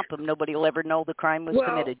to stop them. Nobody will ever know the crime was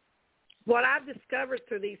committed. What I've discovered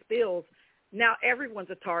through these bills, now everyone's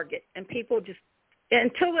a target, and people just,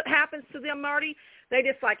 until it happens to them, Marty, they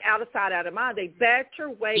just like out of sight, out of mind. They better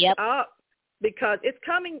wake up, because it's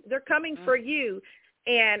coming. They're coming for you.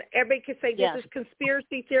 And everybody can say this is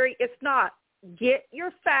conspiracy theory. It's not. Get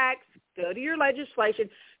your facts. Go to your legislation.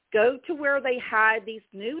 Go to where they hide these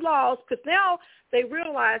new laws, because now they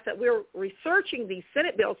realize that we're researching these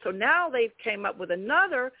Senate bills. So now they've came up with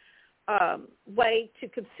another way to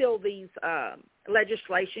conceal these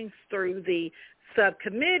legislations through the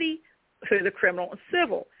subcommittee, through the criminal and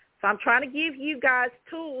civil. So I'm trying to give you guys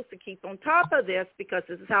tools to keep on top of this, because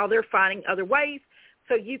this is how they're finding other ways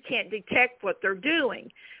so you can't detect what they're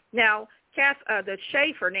doing. Now, Nancy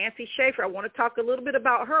Schaefer, I want to talk a little bit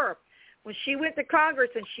about her. When she went to Congress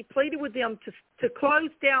and she pleaded with them to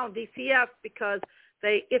close down DCF because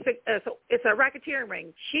it's a racketeering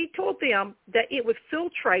ring, she told them that it would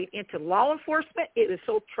filtrate into law enforcement, it would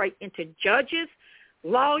filtrate into judges,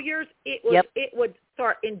 lawyers, it would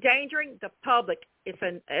start endangering the public. It's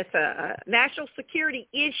a national security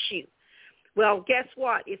issue. Well, guess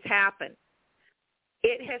what? It's happened.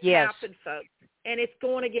 It has happened, folks, and it's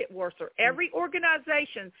going to get worse. Every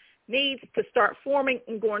organization needs to start forming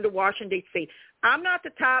and going to Washington, D.C. I'm not the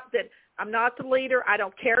type that I'm not the leader. I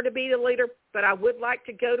don't care to be the leader, but I would like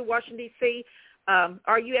to go to Washington, D.C.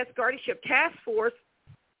 Our U.S. Guardianship Task Force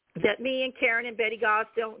that me and Karen and Betty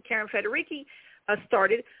Gosdell and Karen Federici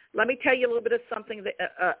started. Let me tell you a little bit of something that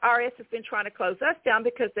RS has been trying to close us down,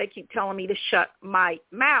 because they keep telling me to shut my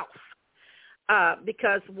mouth,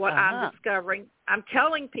 because what I'm discovering, I'm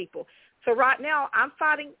telling people. So right now I'm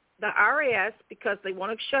fighting the IRS because they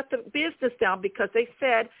want to shut the business down, because they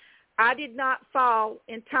said I did not file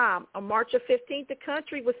in time. On March 15th, the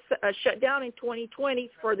country was shut down in 2020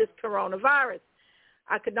 for this coronavirus.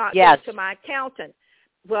 I could not go to my accountant.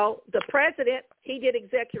 Well, the president, he did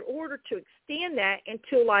executive order to extend that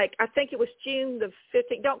until I think it was June the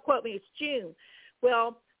 15th. Don't quote me, it's June.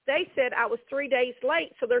 Well, they said I was 3 days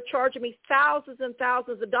late, so they're charging me thousands and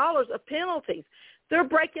thousands of dollars of penalties. They're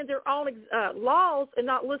breaking their own laws and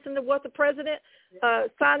not listening to what the president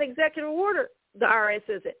signed executive order. The IRS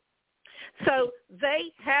isn't. So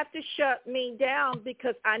they have to shut me down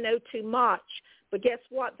because I know too much. But guess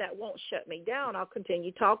what? That won't shut me down. I'll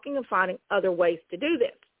continue talking and finding other ways to do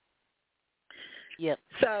this. Yep.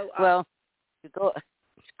 So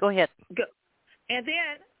go ahead. And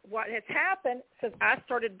then what has happened, since I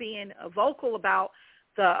started being vocal about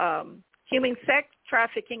the human sex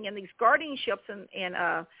trafficking and these guardianships, and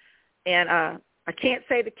I can't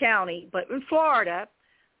say the county, but in Florida,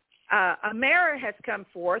 a mayor has come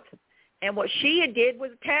forth, and what she did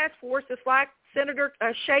was a task force, just like Senator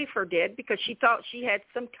Schaefer did, because she thought she had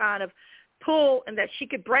some kind of pull and that she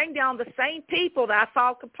could bring down the same people that I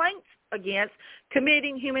filed complaints against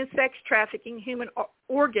committing human sex trafficking, human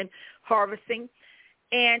organ harvesting.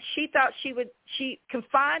 And she thought she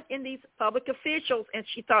confided in these public officials, and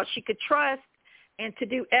she thought she could trust and to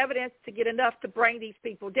do evidence to get enough to bring these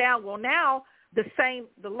people down. Well, now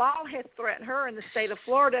the law has threatened her in the state of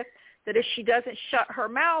Florida that if she doesn't shut her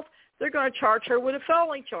mouth, they're going to charge her with a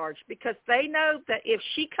felony charge, because they know that if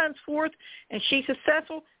she comes forth and she's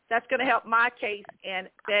successful, that's going to help my case and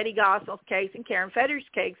Betty Gossel's case and Karen Federer's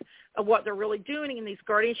case of what they're really doing in these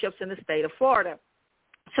guardianships in the state of Florida.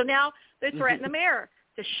 So now they threaten the mayor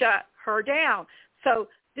to shut her down. So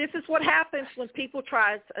this is what happens when people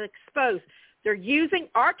try to expose. They're using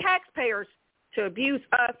our taxpayers to abuse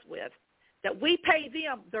us with, that we pay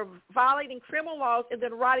them. They're violating criminal laws and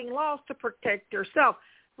then writing laws to protect themselves.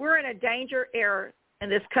 We're in a danger era in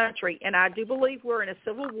this country, and I do believe we're in a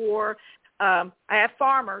civil war. I have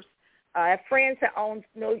farmers. I have friends that own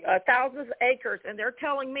thousands of acres, and they're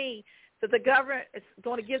telling me that the government is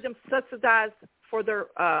going to give them subsidized for their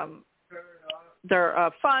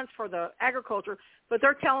funds for the agriculture, but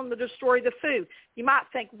they're telling them to destroy the food. You might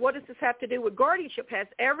think, what does this have to do with guardianship? It has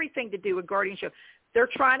everything to do with guardianship. They're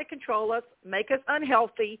trying to control us, make us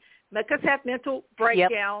unhealthy, make us have mental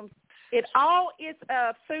breakdowns. Yep. It all is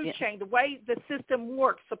a food chain, the way the system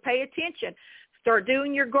works. So pay attention. Start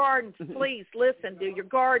doing your gardens. Please listen. Do your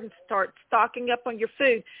gardens. Start stocking up on your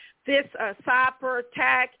food. This cyber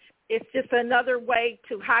attack is just another way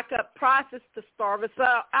to hike up prices to starve us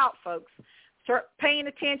out, folks. Start paying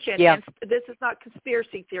attention. Yeah. And this is not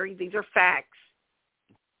conspiracy theory. These are facts.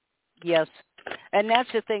 Yes. And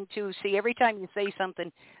that's the thing, too. See, every time you say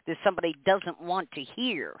something that somebody doesn't want to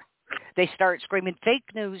hear, they start screaming fake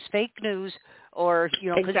news, or,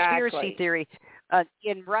 conspiracy theory.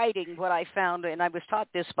 In writing, what I found, and I was taught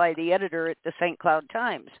this by the editor at the St. Cloud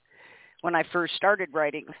Times when I first started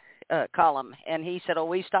writing a column, and he said,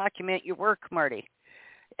 always document your work, Marty.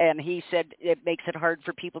 And he said it makes it hard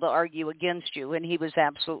for people to argue against you, and he was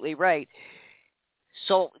absolutely right.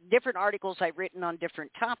 So different articles I've written on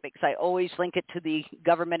different topics, I always link it to the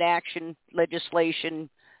government action, legislation,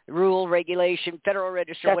 rule, regulation, Federal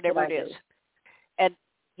Register, That's whatever it is. And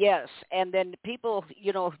yes, and then people,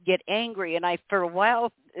 get angry. And for a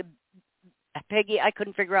while, Peggy, I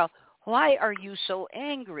couldn't figure out, why are you so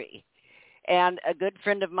angry? And a good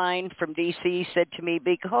friend of mine from D.C. said to me,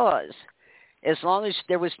 because as long as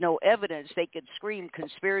there was no evidence, they could scream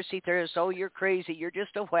conspiracy theorists, oh, you're crazy, you're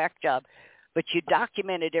just a whack job. But you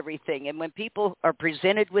documented everything. And when people are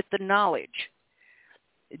presented with the knowledge,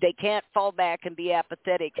 they can't fall back and be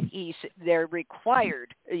apathetic. They're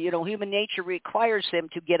required, human nature requires them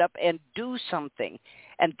to get up and do something.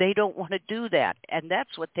 And they don't want to do that. And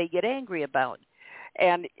that's what they get angry about.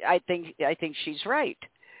 And I think she's right.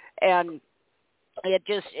 And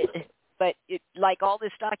like all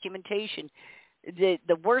this documentation,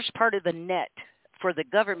 the worst part of the net for the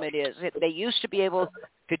government is they used to be able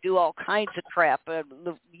to do all kinds of crap,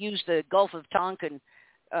 use the Gulf of Tonkin,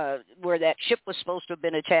 where that ship was supposed to have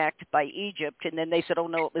been attacked by Egypt, and then they said, oh,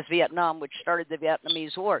 no, it was Vietnam, which started the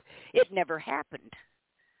Vietnamese War. It never happened.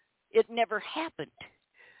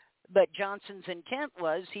 But Johnson's intent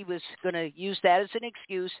was he was going to use that as an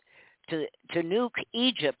excuse to nuke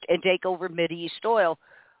Egypt and take over Mideast oil.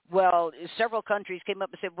 Well, several countries came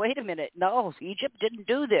up and said, wait a minute, no, Egypt didn't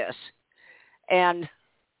do this. And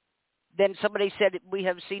then somebody said, we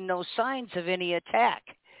have seen no signs of any attack.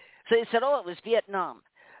 So they said, oh, it was Vietnam.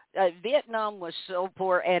 Vietnam was so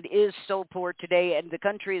poor and is so poor today, and the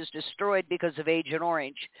country is destroyed because of Agent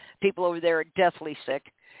Orange. People over there are deathly sick.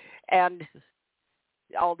 And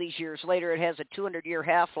all these years later, it has a 200-year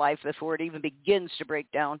half-life before it even begins to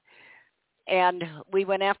break down. And we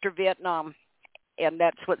went after Vietnam, and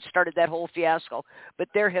that's what started that whole fiasco. But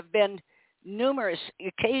there have been numerous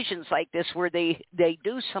occasions like this where they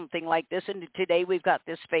do something like this, and today we've got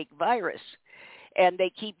this fake virus. And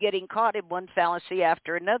they keep getting caught in one fallacy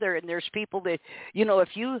after another. And there's people that, if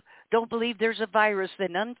you don't believe there's a virus, then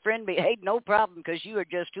unfriend me. Hey, no problem, because you are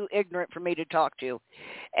just too ignorant for me to talk to.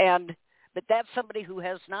 But that's somebody who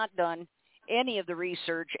has not done any of the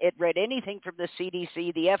research, it read anything from the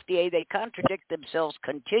CDC, the FDA. They contradict themselves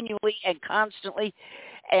continually and constantly,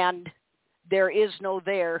 and there is no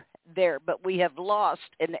there. But we have lost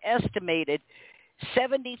an estimated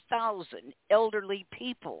 70,000 elderly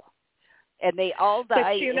people, and they all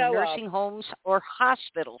die in nursing homes or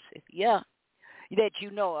hospitals. Yeah, that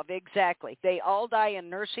you know of, exactly. They all die in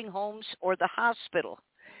nursing homes or the hospital.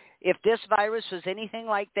 If this virus was anything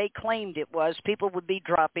like they claimed it was, people would be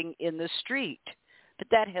dropping in the street. But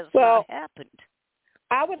that has not happened.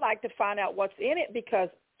 I would like to find out what's in it, because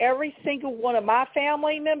every single one of my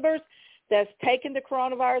family members that's taken the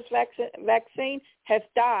coronavirus vaccine has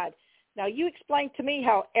died. Now, you explain to me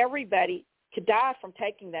how everybody could die from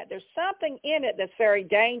taking that. There's something in it that's very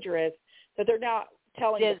dangerous that they're not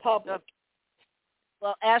telling the public.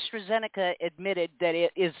 Well, AstraZeneca admitted that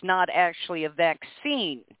it is not actually a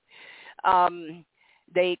vaccine.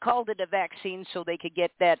 They called it a vaccine so they could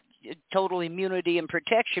get that total immunity and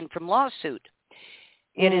protection from lawsuit.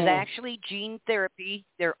 It is actually gene therapy.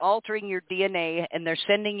 They're altering your DNA, and they're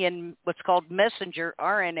sending in what's called messenger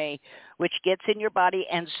RNA, which gets in your body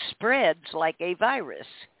and spreads like a virus.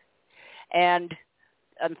 And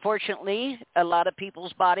unfortunately, a lot of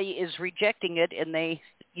people's body is rejecting it, and they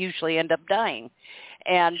usually end up dying.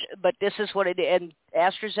 But this is what it is. And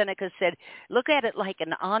AstraZeneca said, look at it like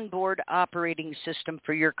an onboard operating system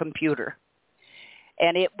for your computer.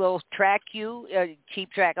 And it will track you,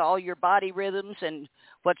 keep track of all your body rhythms and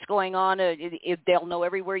what's going on. They'll know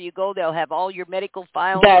everywhere you go. They'll have all your medical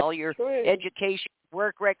files, all your education,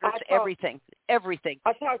 work records, everything.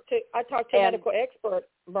 I talked to a medical expert,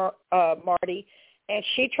 Marty, and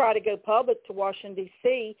she tried to go public to Washington,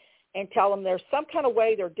 D.C., and tell them there's some kind of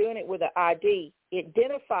way they're doing it with an ID. It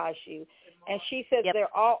identifies you. And she says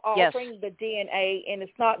they're all altering the DNA, and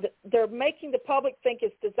it's not. They're making the public think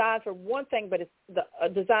it's designed for one thing, but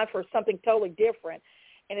it's designed for something totally different.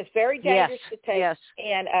 And it's very dangerous to take. Yes.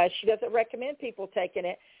 And she doesn't recommend people taking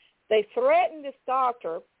it. They threatened this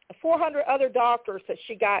doctor, 400 other doctors that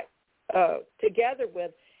she got together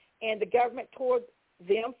with, and the government told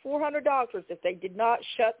them 400 doctors if they did not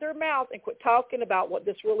shut their mouth and quit talking about what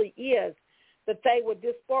this really is, that they would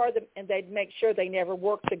disbar them and they'd make sure they never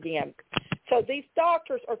worked again. So these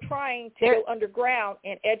doctors are trying to go underground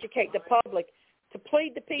and educate the public to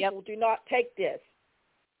plead the people, do not take this.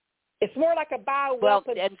 It's more like a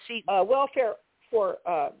bioweapon welfare for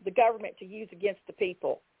the government to use against the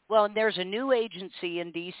people. Well, and there's a new agency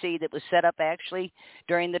in D.C. that was set up actually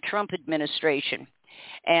during the Trump administration.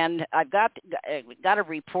 And I've got a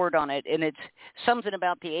report on it, and it's something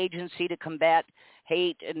about the agency to combat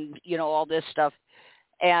hate and, all this stuff,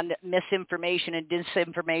 and misinformation and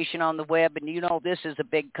disinformation on the web. And, this is a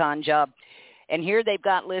big con job. And here they've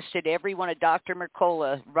got listed every one of Dr.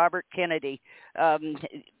 Mercola, Robert Kennedy,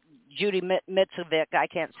 Judy Mitsovic, I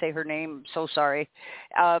can't say her name, so sorry.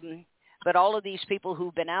 But all of these people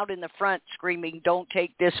who've been out in the front screaming, don't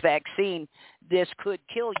take this vaccine, this could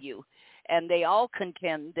kill you. And they all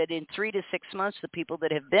contend that in 3 to 6 months, the people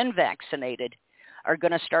that have been vaccinated are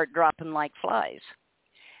going to start dropping like flies,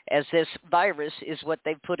 as this virus is what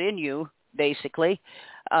they've put in you, basically,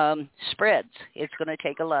 spreads. It's going to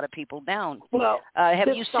take a lot of people down. Well,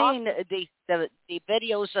 have you seen the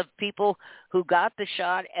videos of people who got the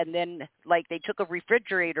shot and then, like, they took a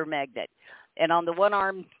refrigerator magnet, and on the one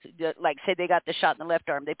arm, like, say they got the shot in the left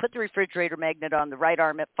arm, they put the refrigerator magnet on the right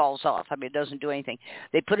arm, it falls off. I mean, it doesn't do anything.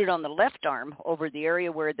 They put it on the left arm over the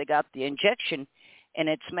area where they got the injection, and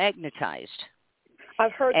it's magnetized.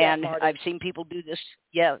 I've heard and that, Marty. I've seen people do this,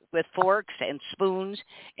 with forks and spoons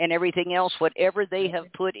and everything else, whatever they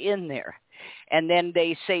have put in there. And then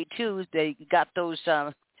they say, too, they got those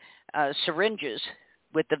syringes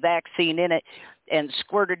with the vaccine in it and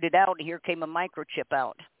squirted it out, and here came a microchip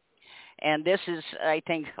out. And this is, I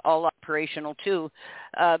think, all operational, too.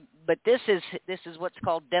 But this is what's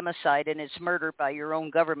called democide, and it's murder by your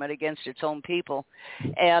own government against its own people.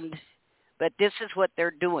 But this is what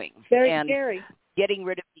they're doing. Very scary. Getting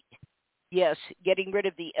rid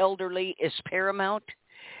of the elderly is paramount.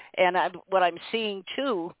 And what I'm seeing,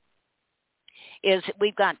 too, is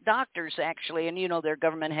we've got doctors, actually, and they're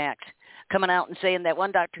government hacks, coming out and saying that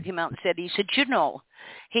one doctor came out and said, he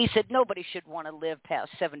said, nobody should want to live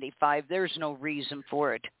past 75. There's no reason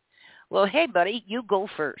for it. Well, hey, buddy, you go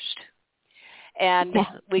first. And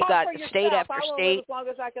we've got state after state. As long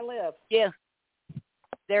as I can live. Yeah.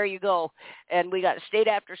 There you go. And we got state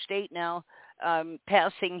after state now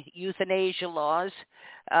passing euthanasia laws.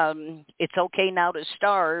 It's okay now to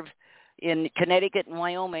starve. In Connecticut and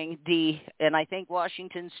Wyoming, and I think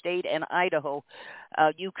Washington State and Idaho,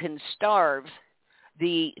 you can starve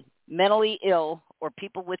the mentally ill or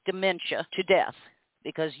people with dementia to death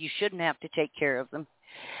because you shouldn't have to take care of them.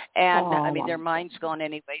 And their mind's gone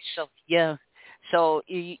anyway. So so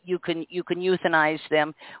you can euthanize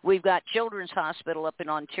them. We've got Children's Hospital up in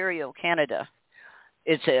Ontario, Canada.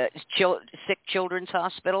 It's a sick children's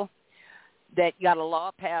hospital that got a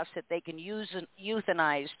law passed that they can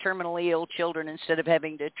euthanize terminally ill children instead of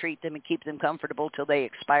having to treat them and keep them comfortable till they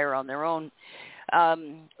expire on their own.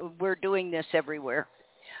 We're doing this everywhere.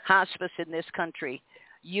 Hospice in this country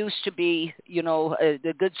used to be,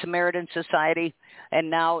 the Good Samaritan Society, and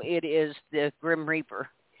now it is the Grim Reaper.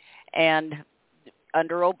 And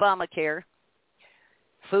under Obamacare,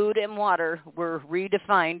 food and water were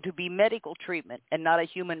redefined to be medical treatment and not a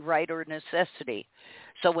human right or necessity.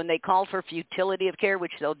 So when they call for futility of care,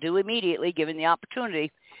 which they'll do immediately given the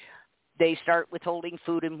opportunity, they start withholding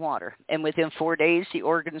food and water. And within 4 days, the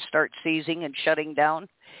organs start seizing and shutting down.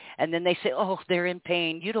 And then they say, oh, they're in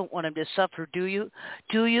pain. You don't want them to suffer, do you?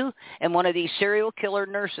 Do you? And one of these serial killer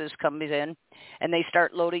nurses comes in, and they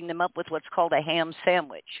start loading them up with what's called a ham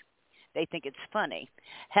sandwich. They think it's funny.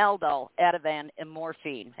 Haldol, Ativan, and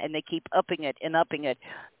morphine. And they keep upping it and upping it.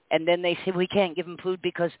 And then they say, we can't give them food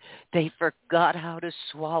because they forgot how to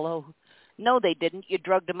swallow. No, they didn't. You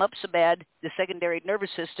drugged them up so bad, the secondary nervous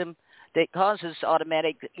system that causes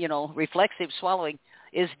automatic, reflexive swallowing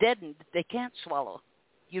is deadened. They can't swallow.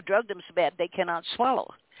 You drugged them so bad they cannot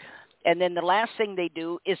swallow. And then the last thing they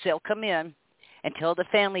do is they'll come in and tell the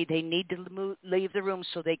family they need to leave the room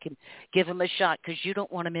so they can give them a shot because you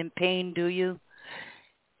don't want them in pain, do you?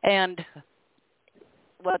 And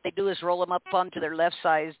what they do is roll them up onto their left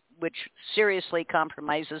side, which seriously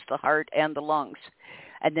compromises the heart and the lungs.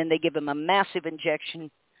 And then they give them a massive injection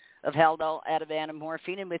of Haldol, Ativan, and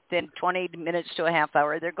morphine, and within 20 minutes to a half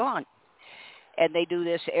hour, they're gone. And they do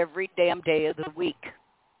this every damn day of the week.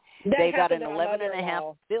 They got an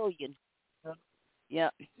 $11.5 billion. Yeah,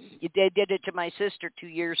 they did it to my sister 2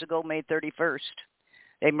 years ago, May 31st.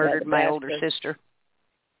 They murdered my older sister.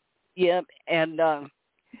 Yeah, and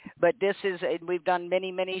but this is, we've done many,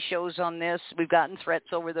 many shows on this. We've gotten threats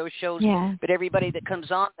over those shows, but everybody that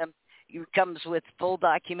comes on them comes with full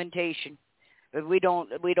documentation. We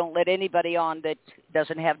don't let anybody on that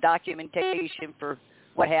doesn't have documentation for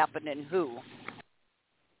what happened and who.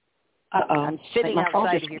 I'm sitting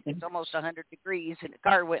outside here. It's almost 100 degrees, and a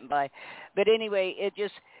car went by. But anyway, it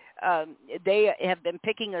just they have been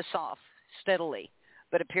picking us off steadily,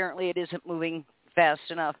 but apparently it isn't moving fast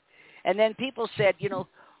enough. And then people said,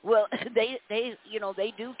 well,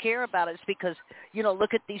 they do care about us because,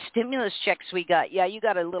 look at these stimulus checks we got. Yeah, you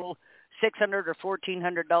got a little $600 or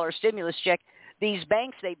 $1,400 stimulus check. These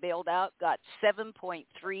banks they bailed out got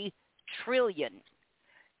 $7.3 trillion.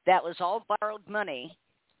 That was all borrowed money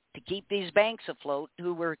to keep these banks afloat,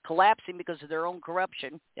 who were collapsing because of their own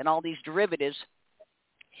corruption and all these derivatives.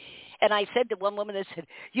 And I said to one woman that said,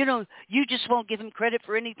 you just won't give them credit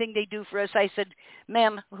for anything they do for us. I said,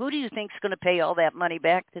 ma'am, who do you think's going to pay all that money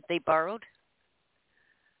back that they borrowed?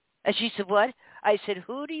 And she said, what? I said,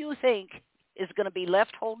 who do you think is going to be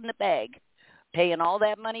left holding the bag, paying all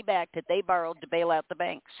that money back that they borrowed to bail out the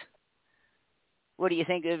banks? What do you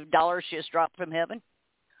think? If dollars just dropped from heaven?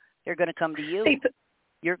 They're going to come to you.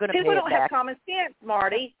 You're going to pay it back. People don't have common sense,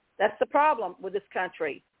 Marty. That's the problem with this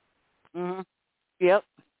country. Mm-hmm. Yep.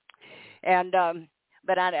 And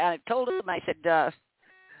but I told them, I said, the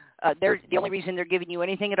only reason they're giving you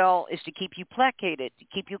anything at all is to keep you placated, to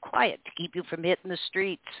keep you quiet, to keep you from hitting the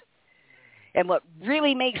streets. And what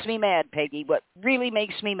really makes me mad, Peggy, what really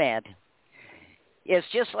makes me mad is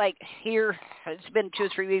just like here, it's been 2 or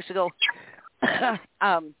 3 weeks ago, was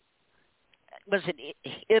it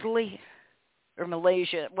Italy or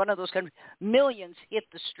Malaysia, one of those countries, millions hit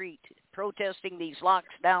the street protesting these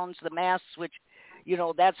lockdowns, the masks, which,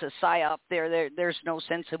 that's a psyop there. There's no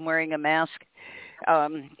sense in wearing a mask.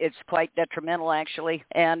 It's quite detrimental, actually.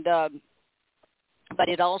 And but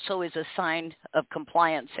it also is a sign of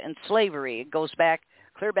compliance and slavery. It goes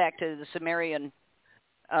clear back to the Sumerian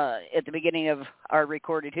at the beginning of our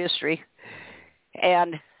recorded history.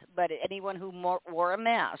 But anyone who wore a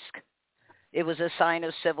mask, it was a sign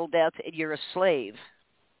of civil death, and you're a slave.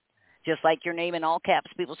 Just like your name in all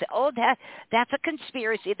caps, people say, oh, that's a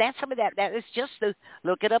conspiracy. That's some of that. That is just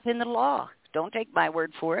look it up in the law. Don't take my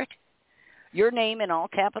word for it. Your name in all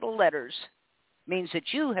capital letters means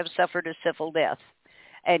that you have suffered a civil death.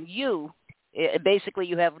 And you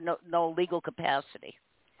have no legal capacity.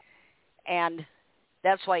 And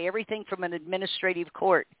that's why everything from an administrative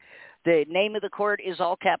court, the name of the court is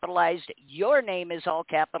all capitalized. Your name is all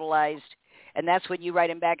capitalized. And that's when you write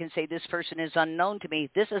him back and say, this person is unknown to me.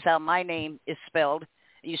 This is how my name is spelled.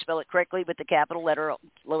 You spell it correctly with the capital letter,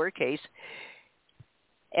 lowercase.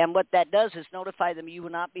 And what that does is notify them you will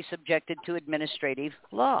not be subjected to administrative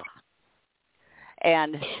law.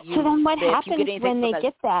 And so then what happens when they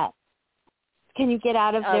get that? Can you get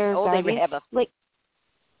out of their garbage? They have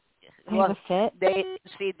have a fit?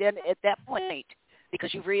 Then at that point,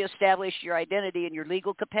 because you've reestablished your identity and your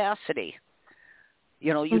legal capacity,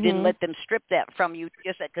 you didn't let them strip that from you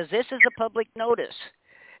just because this is a public notice.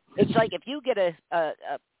 It's like if you get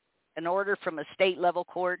an order from a state level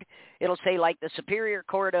court, it'll say like the Superior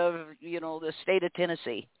Court of, the state of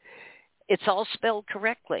Tennessee. It's all spelled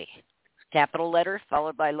correctly. Capital letter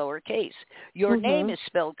followed by lowercase. Your name is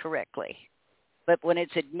spelled correctly. But when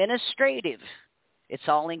it's administrative, it's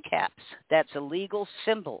all in caps. That's a legal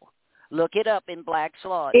symbol. Look it up in Black's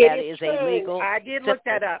Law. That is a legal I did symbol. look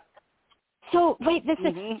that up. So wait,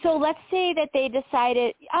 so let's say that they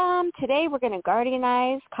decided, today we're going to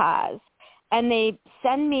guardianize cause, and they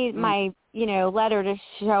send me my, letter to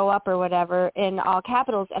show up or whatever in all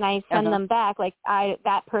capitals, and I send them back like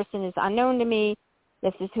that person is unknown to me.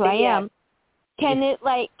 This is who I am. Can they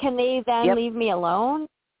then leave me alone?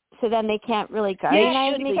 So then they can't really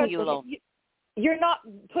guardianize me. Leave you alone. You're not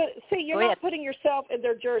not putting yourself in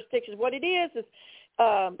their jurisdiction. What it is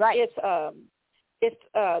it's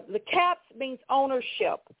the caps means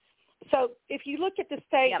ownership. So if you look at the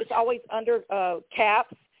state, it's always under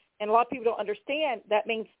caps, and a lot of people don't understand that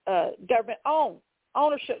means government owned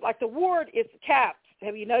ownership. Like the ward is caps.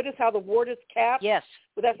 Have you noticed how the ward is capped? Yes.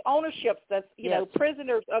 Well, that's ownership. That's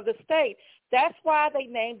prisoners of the state. That's why they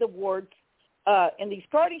named the wards in these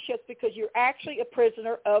guardianships, because you're actually a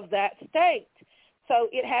prisoner of that state. So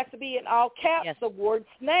it has to be in all caps, the ward's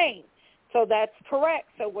name. So that's correct.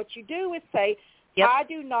 So what you do is say, I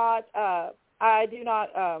do not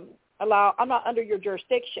allow. I'm not under your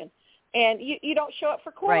jurisdiction, and you don't show up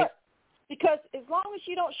for court. Right. Because as long as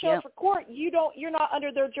you don't show up for court, you're not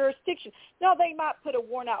under their jurisdiction. Now, they might put a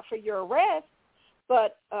warrant out for your arrest,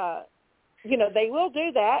 but they will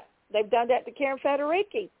do that. They've done that to Karen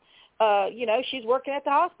Federici. She's working at the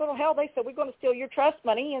hospital. Hell, they said, we're going to steal your trust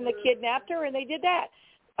money, and they kidnapped her, and they did that.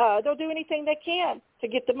 They'll do anything they can to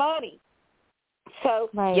get the money. So,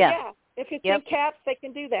 yeah, if it's in caps, they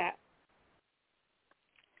can do that.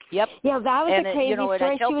 Yep. Yeah, that was a crazy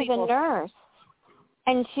story. She was a nurse.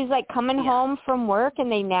 And she's, like, coming home from work,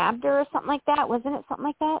 and they nabbed her or something like that. Wasn't it something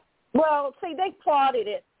like that? Well, see, they plotted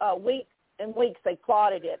it weeks and weeks. They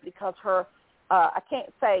plotted it because her, I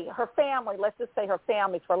can't say her family, let's just say her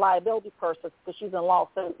family for liability purposes because she's in a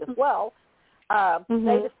lawsuit as well.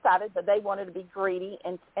 They decided that they wanted to be greedy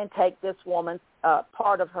and take this woman's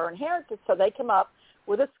part of her inheritance. So they came up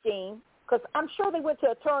with a scheme because I'm sure they went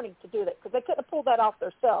to attorney to do that because they couldn't have pulled that off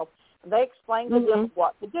themselves. And they explained to them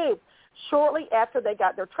what to do. Shortly after they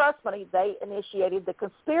got their trust money, they initiated the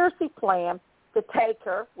conspiracy plan to take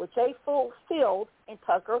her, which they fulfilled and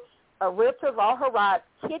took her, ripped her of all her rights,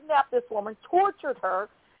 kidnapped this woman, tortured her,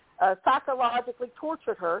 psychologically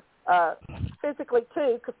tortured her, physically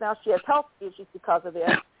too, because now she has health issues because of this,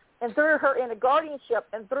 and threw her in a guardianship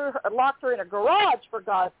and locked her in a garage, for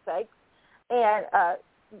God's sake, and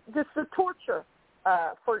just the torture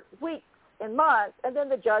for weeks and months, and then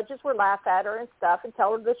the judges would laugh at her and stuff and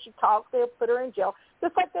tell her that she talked, they'll put her in jail,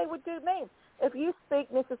 just like they would do me. If you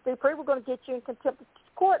speak, Mrs. Dupree, we're going to get you in contempt of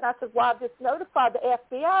court. And I said, well, I've just notified the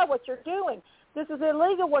FBI what you're doing. This is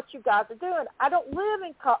illegal what you guys are doing. I don't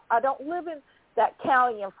live in that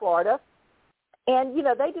county in Florida. And,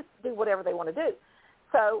 they just do whatever they want to do.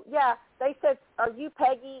 So, yeah, they said, are you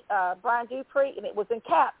Peggy Bryan Dupree? And it was in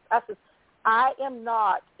caps. I said, I am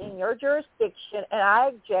not in your jurisdiction, and I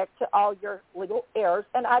object to all your legal errors,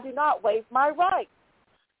 and I do not waive my rights.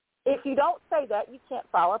 If you don't say that, you can't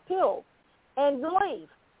file appeals. And leave.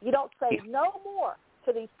 You don't say no more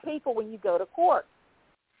to these people when you go to court.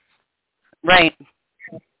 Right.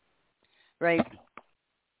 Right.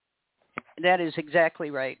 That is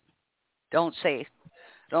exactly right. Don't say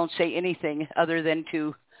anything other than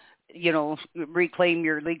to, reclaim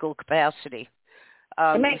your legal capacity.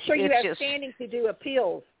 And make sure you have standing to do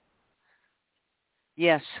appeals.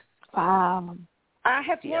 Yes. I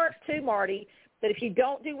have learned too, Marty, that if you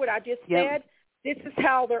don't do what I just said, this is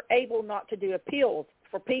how they're able not to do appeals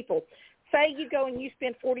for people. Say you go and you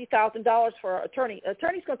spend $40,000 for an attorney. An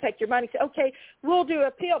attorney's going to take your money and say, okay, we'll do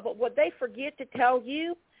appeal. But what they forget to tell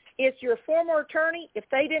you is your former attorney, if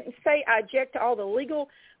they didn't say I object to all the legal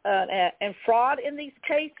and fraud in these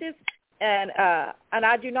cases, and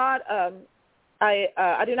I do not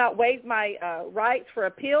I do not waive my rights for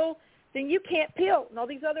appeal, then you can't appeal. And all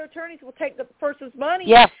these other attorneys will take the person's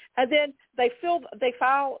money, and then they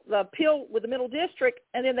file the appeal with the Middle District,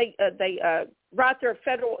 and then they write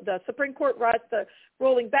the Supreme Court writes the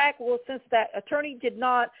ruling back. Well, since that attorney did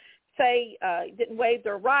not say didn't waive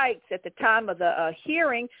their rights at the time of the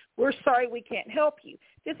hearing, we're sorry, we can't help you.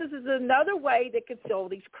 This is another way they conceal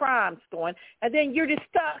these crimes going, and then you're just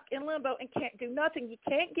stuck in limbo and can't do nothing. You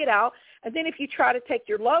can't get out, and then if you try to take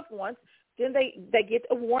your loved ones, then they get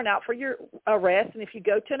a warrant out for your arrest, and if you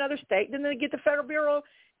go to another state, then they get the Federal Bureau,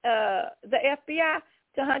 the FBI,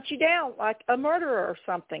 to hunt you down like a murderer or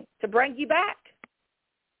something to bring you back.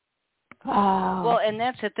 Well, and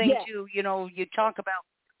that's the thing too. You talk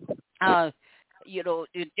about,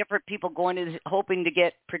 different people going to hoping to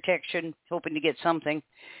get protection, hoping to get something,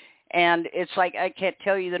 and it's like I can't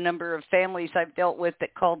tell you the number of families I've dealt with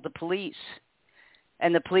that called the police,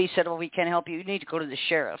 and the police said, "Oh, we can't help you. You need to go to the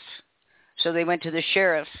sheriff." So they went to the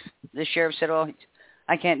sheriff. The sheriff said, "Oh,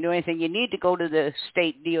 I can't do anything. You need to go to the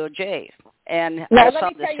state DOJ." And now, I saw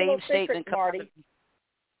the same statement. Marty.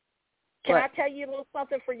 Can I tell you a little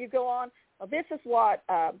something before you go on? Well, this is what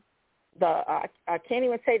I can't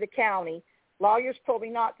even say the county. Lawyers told me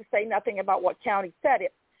not to say nothing about what county said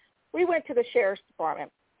it. We went to the sheriff's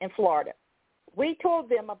department in Florida. We told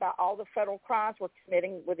them about all the federal crimes we're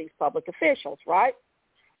committing with these public officials, right?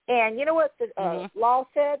 And you know what the law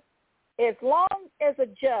said? As long as a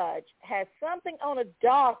judge has something on a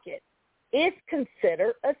docket, it's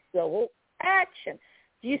considered a civil action.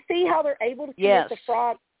 Do you see how they're able to commit the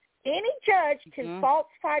fraud? Any judge can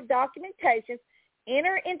falsify documentation,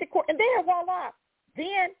 enter into court, and there, voila.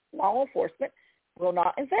 Then law enforcement will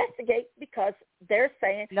not investigate because they're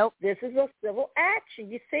saying this is a civil action.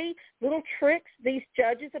 You see little tricks these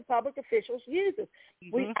judges and public officials use.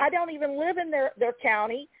 I don't even live in their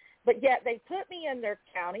county, but yet they put me in their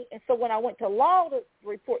county. And so when I went to law to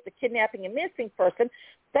report the kidnapping and missing person,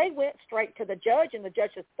 they went straight to the judge, and the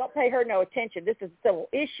judge said, don't pay her no attention. This is a civil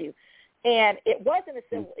issue. And it wasn't a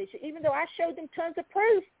civil issue, even though I showed them tons of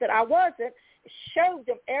proof that I wasn't, showed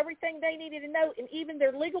them everything they needed to know. And even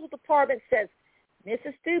their legal department says,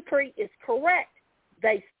 Mrs. Dupree is correct.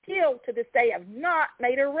 They still, to this day, have not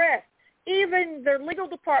made an arrest. Even their legal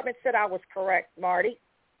department said I was correct, Marty.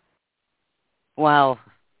 Wow.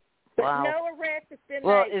 But no arrest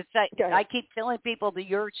Well, it's like, I keep telling people that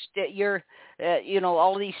your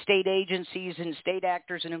all of these state agencies and state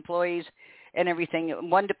actors and employees and everything,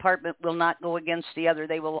 one department will not go against the other.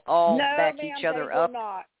 They will all back each other up.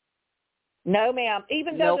 Not. No, ma'am.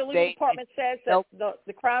 Even though the legal department says that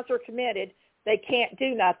the crimes were committed, they can't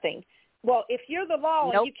do nothing. Well, if you're the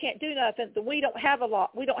law and you can't do nothing, then we don't have a law.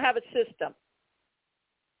 We don't have a system.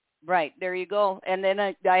 Right. There you go. And then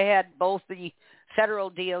I had both the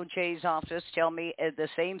federal DOJ's office tell me the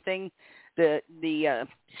same thing. The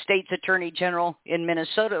state's attorney general in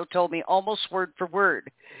Minnesota told me almost word for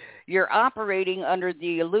word. You're operating under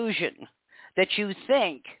the illusion that you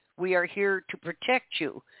think we are here to protect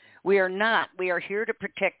you. We are not. We are here to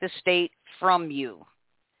protect the state from you.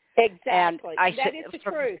 Exactly. And that is the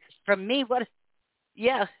truth. From me, what?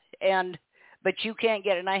 Yeah, but you can't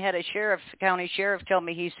get. And I had a county sheriff tell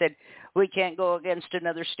me. He said we can't go against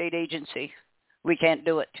another state agency. We can't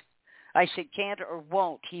do it. I said can't or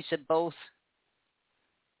won't. He said both.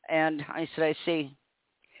 And I said I see.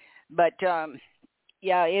 But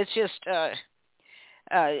yeah, it's just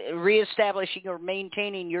reestablishing or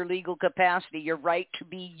maintaining your legal capacity, your right to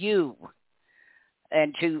be you.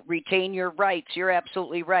 And to retain your rights. You're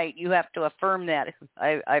absolutely right. You have to affirm that.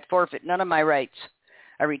 I forfeit none of my rights.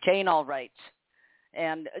 I retain all rights.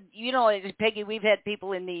 And, Peggy, we've had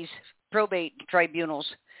people in these probate tribunals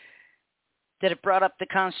that have brought up the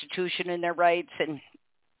Constitution and their rights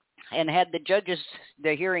and had the judges,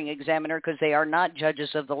 the hearing examiner, because they are not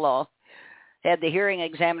judges of the law, had the hearing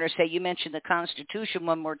examiner say, you mentioned the Constitution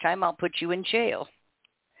one more time, I'll put you in jail.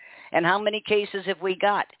 And how many cases have we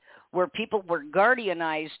got where people were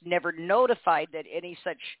guardianized, never notified that any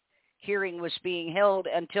such hearing was being held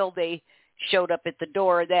until they showed up at the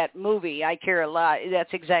door? That movie, I Care a Lot,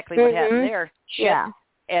 that's exactly what happened there.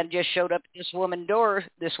 And just showed up at this woman's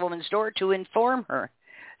door to inform her.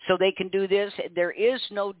 So they can do this. There is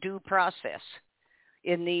no due process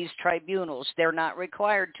in these tribunals. They're not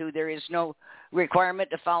required to. There is no requirement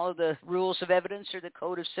to follow the rules of evidence or the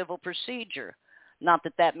code of civil procedure. Not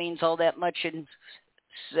that means all that much in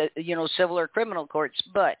civil or criminal courts,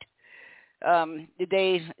 but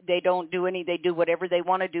they don't do any. They do whatever they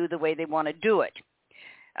want to do the way they want to do it.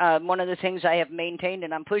 One of the things I have maintained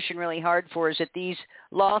and I'm pushing really hard for is that these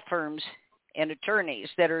law firms and attorneys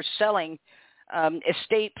that are selling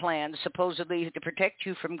estate plans supposedly to protect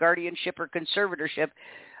you from guardianship or conservatorship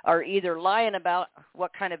are either lying about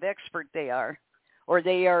what kind of expert they are, or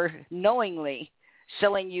they are knowingly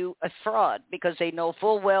selling you a fraud because they know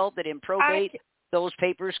full well that in probate those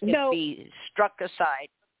papers can be struck aside.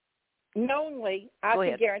 Knowingly, I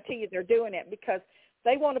can guarantee you they're doing it because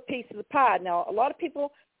they want a piece of the pie. Now, a lot of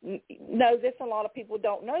people know this, and a lot of people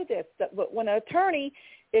don't know this, but when an attorney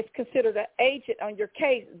is considered an agent on your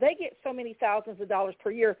case, they get so many thousands of dollars per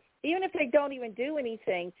year, even if they don't even do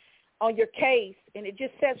anything on your case, and it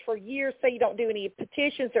just says for years, say you don't do any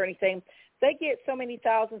petitions or anything, they get so many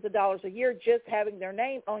thousands of dollars a year just having their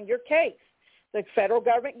name on your case. The federal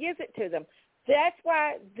government gives it to them. That's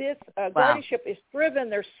why this guardianship is driven.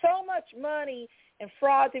 There's so much money and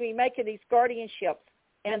fraud to be making these guardianships,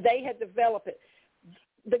 and they have developed it.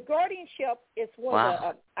 The guardianship is one of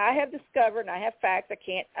the, I have discovered, and I have facts.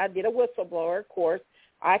 I did a whistleblower, of course.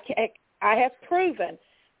 I have proven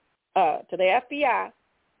to the FBI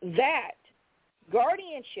that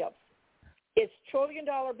guardianships is $1 trillion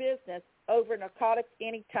business over narcotics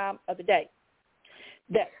any time of the day.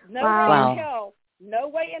 That no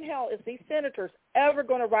way in hell is these senators ever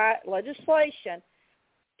going to write legislation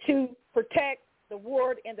to protect the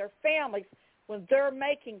ward and their families when they're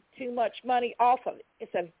making too much money off of it.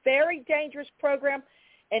 It's a very dangerous program,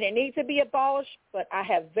 and it needs to be abolished, but I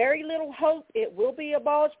have very little hope it will be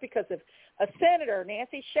abolished because if a senator,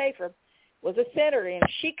 Nancy Schaefer, was a senator, and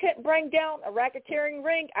she couldn't bring down a racketeering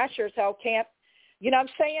ring, I sure as hell can't. You know what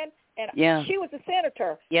I'm saying? And she was a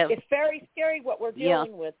senator. It's very scary what we're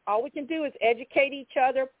dealing with. All we can do is educate each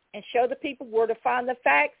other and show the people where to find the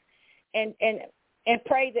facts and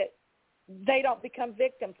pray that they don't become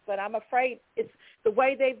victims. But I'm afraid it's the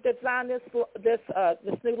way they've designed this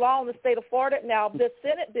new law in the state of Florida. Now, this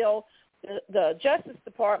Senate bill, the Justice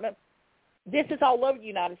Department, this is all over the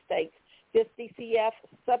United States, this DCF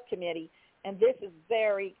subcommittee, and this is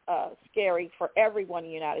very scary for everyone in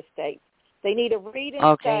the United States. They need to read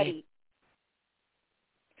and study.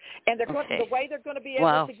 And the way they're going to be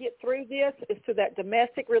able to get through this is through that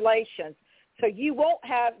domestic relations. So you won't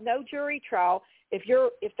have no jury trial if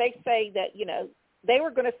they say that, they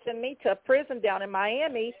were going to send me to a prison down in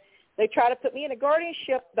Miami. They tried to put me in a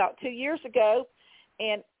guardianship about 2 years ago,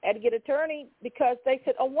 and I had to get an attorney because they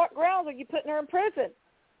said, on what grounds are you putting her in prison?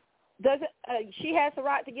 she has the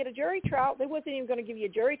right to get a jury trial. They wasn't even going to give you a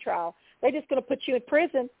jury trial. They're just going to put you in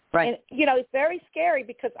prison. Right. And, it's very scary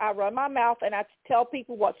because I run my mouth and I tell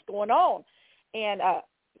people what's going on. And,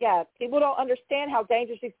 people don't understand how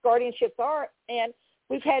dangerous these guardianships are. And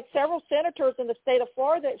we've had several senators in the state of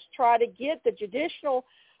Florida that's tried to get the judicial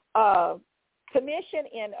commission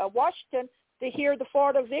in Washington to hear the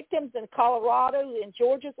Florida victims in Colorado and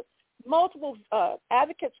Georgia. Multiple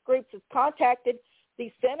advocates groups have contacted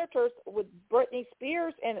these senators with Britney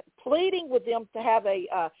Spears and pleading with them to have a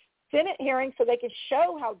Senate hearing so they can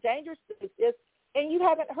show how dangerous this is. And you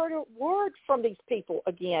haven't heard a word from these people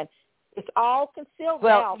again. It's all concealed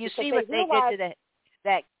now. Well, you see what they did to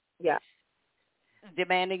that yeah,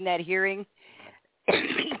 demanding that hearing.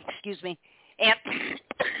 Excuse me. And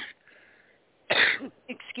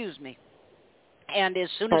excuse me. And as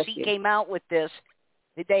soon as he came out with this,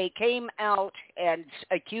 they came out and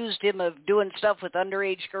accused him of doing stuff with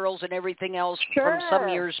underage girls and everything else from some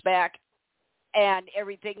years back and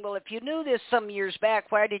everything. Well, if you knew this some years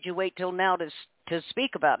back, why did you wait till now to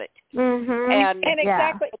speak about it? Mm-hmm. And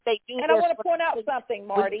exactly. They do and I want to point out something,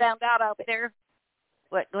 Marty. We found out there.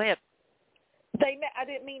 What? Go ahead. I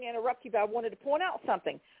didn't mean to interrupt you, but I wanted to point out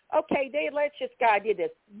something. Okay, they alleged this guy did this.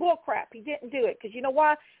 Bull crap. He didn't do it because you know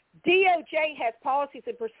why? DOJ has policies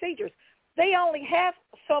and procedures. They only have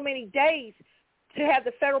so many days to have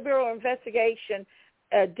the Federal Bureau of Investigation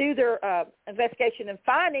do their investigation and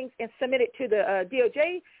findings and submit it to the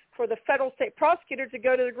DOJ for the federal state prosecutor to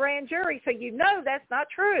go to the grand jury. So that's not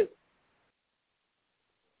true.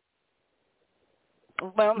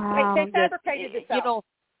 Well, they fabricated this out.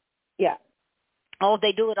 Yeah. Oh,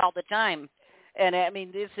 they do it all the time. And, I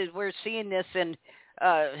mean, we're seeing this in,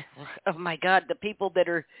 oh, my God, the people that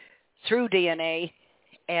are through DNA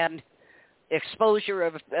and exposure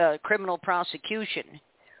of criminal prosecution,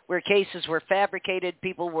 where cases were fabricated,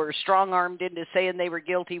 people were strong-armed into saying they were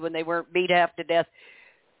guilty when they weren't, beat half to death.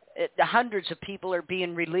 Hundreds of people are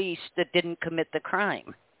being released that didn't commit the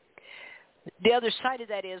crime. The other side of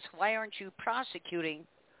that is, why aren't you prosecuting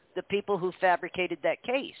the people who fabricated that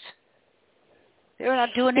case? They're not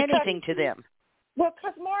doing anything to them. Well,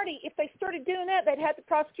 because Marty, if they started doing that, they'd have to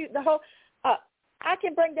prosecute the whole. I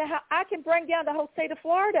can bring down the whole state of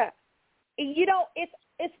Florida.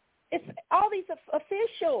 It's all these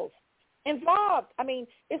officials involved. I mean,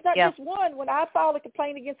 it's not just one. When I filed a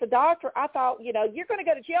complaint against a doctor, I thought, you're going to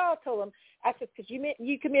go to jail. I told him, I said, because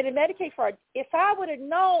you committed Medicaid fraud. If I would have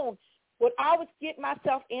known what I was getting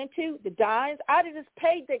myself into, the dimes, I'd have just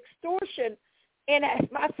paid the extortion, and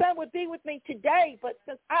my son would be with me today. But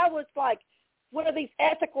since I was like one of these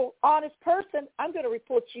ethical, honest person, I'm going to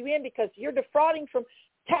report you in because you're defrauding from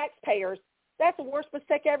taxpayers. That's the worst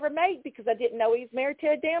mistake I ever made because I didn't know he was married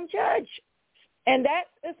to a damn judge. And that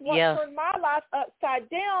is what turned my life upside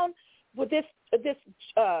down with this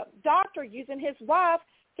doctor using his wife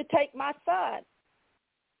to take my son.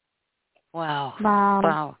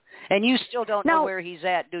 Wow. And you still don't know where he's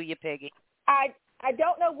at, do you, Peggy? I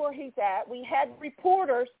don't know where he's at. We had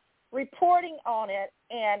reporters reporting on it,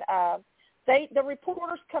 and the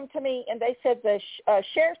reporters come to me, and they said the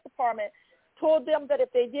sheriff's department told them that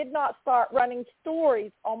if they did not start running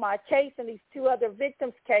stories on my case and these two other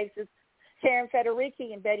victims' cases, Karen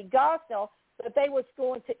Federici and Betty Gosnell, that they was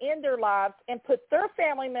going to end their lives and put their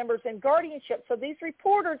family members in guardianship. So these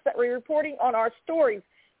reporters that were reporting on our stories,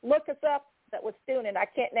 look us up, that was doing it. I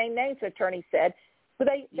can't name names, the attorney said. But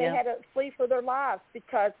they had to flee for their lives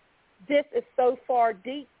because this is so far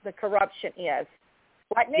deep, the corruption is.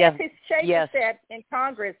 Like Nancy Schaefer said in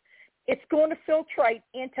Congress, it's going to filtrate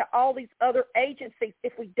into all these other agencies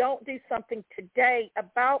if we don't do something today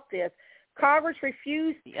about this. Congress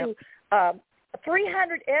refused to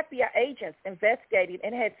 300 FBI agents investigated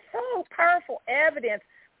and had so powerful evidence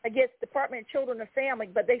against the Department of Children and Family,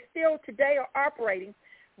 but they still today are operating.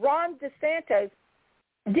 Ron Desantis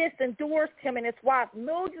just endorsed him and his wife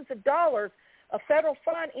millions of dollars of federal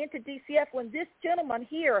fund into DCF when this gentleman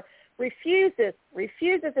here refuses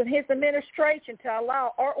in his administration to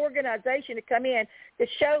allow our organization to come in to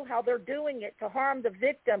show how they're doing it to harm the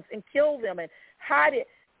victims and kill them and hide it.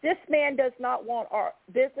 This man does not want our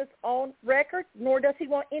business on record, nor does he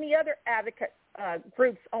want any other advocate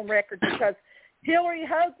groups on record because Hillary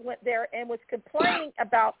Hogue went there and was complaining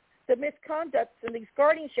about the misconduct in these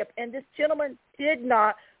guardianship, and this gentleman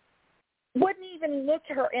wouldn't even look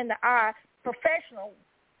her in the eye, professional,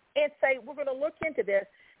 and say, we're going to look into this.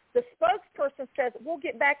 The spokesperson says, we'll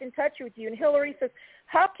get back in touch with you. And Hillary says,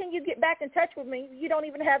 how can you get back in touch with me? You don't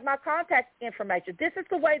even have my contact information. This is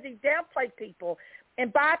the way they downplay people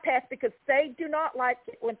and bypass because they do not like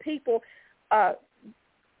it when people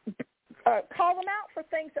call them out for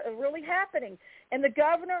things that are really happening. And the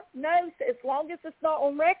governor knows that as long as it's not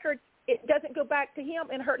on record, it doesn't go back to him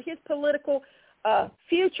and hurt his political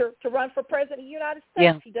future to run for president of the United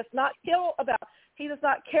States. Yeah. He does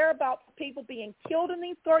not care about people being killed in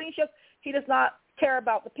these guardianships. He does not care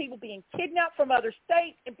about the people being kidnapped from other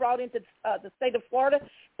states and brought into the state of Florida.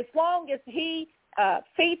 As long as he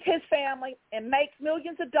feeds his family and makes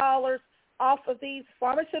millions of dollars off of these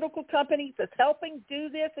pharmaceutical companies that's helping do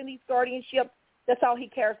this in these guardianships, that's all he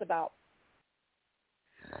cares about.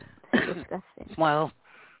 Well,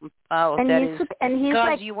 oh, and that he's, is. and he's God,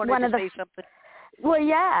 like you wanted one to of the. say something? Well,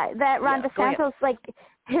 yeah, that Ron Yeah, DeSantis, like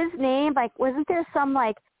his name, like wasn't there some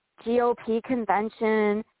like GOP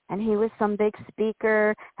convention and he was some big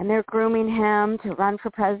speaker and they're grooming him to run for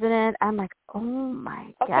president? I'm like, oh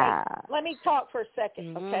my God. Okay, let me talk for a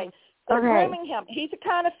second, okay? Okay. They're grooming him. He's the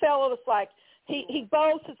kind of fellow that's like, he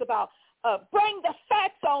boasts about, bring the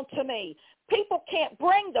facts on to me. People can't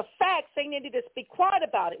bring the facts. They need to just be quiet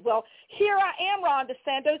about it. Well, here I am, Ron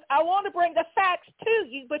DeSantis. I want to bring the facts to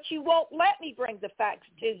you, but you won't let me bring the facts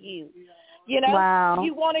to you. You know, wow.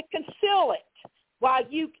 You want to conceal it.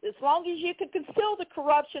 As long as you can conceal the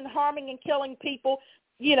corruption, harming and killing people,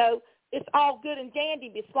 you know, it's all good and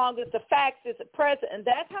dandy as long as the facts isn't present. And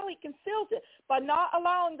that's how he conceals it, by not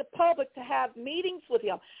allowing the public to have meetings with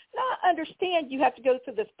him. Now, I understand you have to go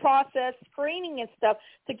through this process, screening and stuff,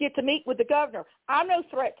 to get to meet with the governor. I'm no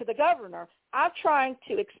threat to the governor. I'm trying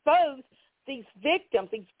to expose these victims,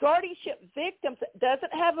 these guardianship victims that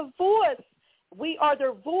doesn't have a voice. We are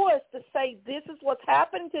their voice to say this is what's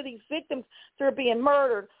happening to these victims that are being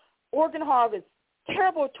murdered, organ harvest,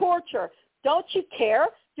 terrible torture. Don't you care?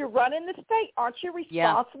 You're running the state. Aren't you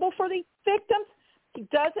responsible for these victims? He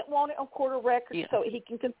doesn't want it on court of record so he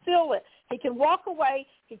can conceal it. He can walk away.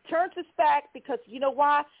 He turns his back because you know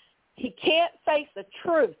why? He can't face the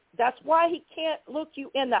truth. That's why he can't look you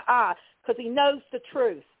in the eye, because he knows the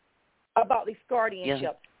truth about these guardianships.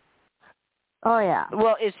 Yeah. Oh, yeah.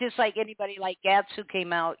 Well, it's just like anybody like Gatz who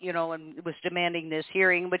came out, you know, and was demanding this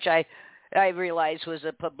hearing, which I realized was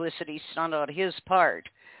a publicity stunt on his part.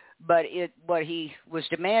 But what he was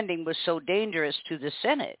demanding was so dangerous to the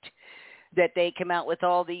Senate that they came out with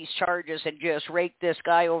all these charges and just raked this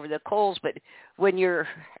guy over the coals. But when you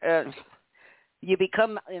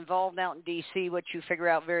become involved out in D.C., what you figure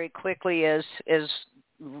out very quickly is,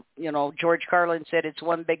 you know, George Carlin said, it's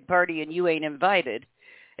one big party and you ain't invited.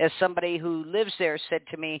 As somebody who lives there said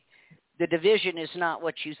to me, the division is not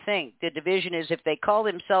what you think. The division is if they call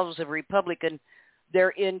themselves a Republican,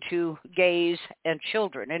 they're into gays and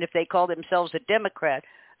children. And if they call themselves a Democrat,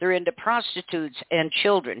 they're into prostitutes and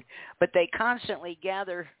children. But they constantly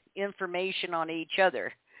gather information on each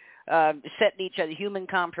other, setting each other, human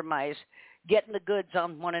compromise, getting the goods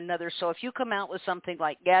on one another. So if you come out with something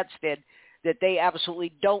like Gatz did, that they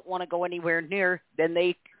absolutely don't want to go anywhere near, then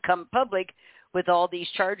they come public with all these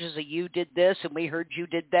charges of you did this and we heard you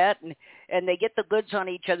did that, and they get the goods on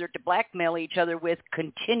each other to blackmail each other with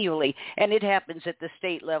continually, and it happens at the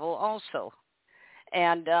state level also.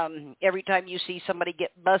 And every time you see somebody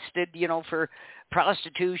get busted, you know, for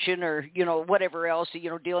prostitution or, you know, whatever else, you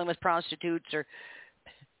know, dealing with prostitutes or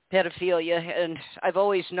pedophilia, and I've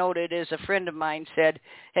always noted, as a friend of mine said,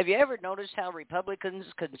 have you ever noticed how Republicans,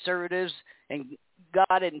 conservatives, and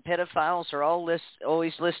God and pedophiles are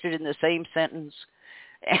always listed in the same sentence?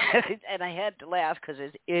 And I had to laugh because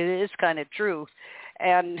it is kind of true.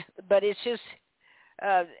 But it's just,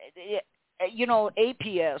 you know,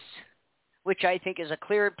 APS, which I think is a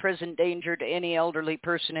clear present danger to any elderly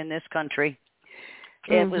person in this country,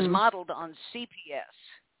 it was modeled on CPS.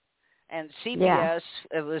 And CPS,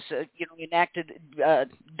 it was, you know, enacted,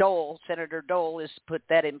 Dole, Senator Dole has put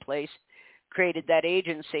that in place, created that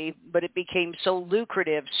agency, but it became so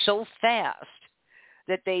lucrative so fast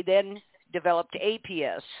that they then developed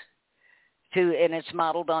APS, and it's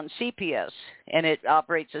modeled on CPS, and it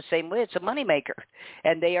operates the same way. It's a moneymaker,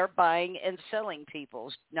 and they are buying and selling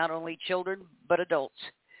people, not only children, but adults.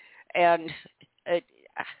 And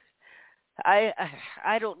I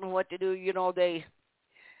don't know what to do. You know, they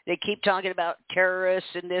keep talking about terrorists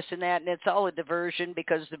and this and that, and it's all a diversion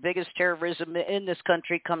because the biggest terrorism in this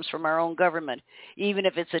country comes from our own government, even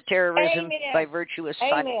if it's a terrorism by virtue of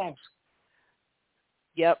silence.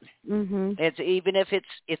 Yep. It's even if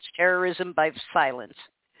it's terrorism by silence.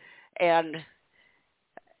 And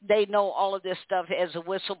they know all of this stuff as a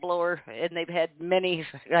whistleblower, and they've had many.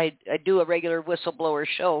 I do a regular whistleblower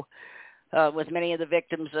show with many of the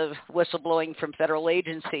victims of whistleblowing from federal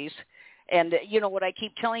agencies. And, you know, what I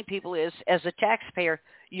keep telling people is, as a taxpayer,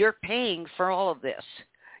 you're paying for all of this.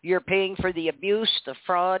 You're paying for the abuse, the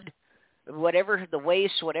fraud, whatever the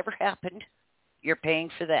waste, whatever happened, you're paying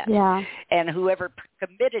for that. Yeah. And whoever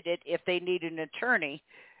committed it, if they need an attorney,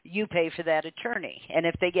 you pay for that attorney. And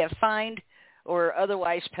if they get fined or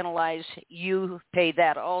otherwise penalized, you pay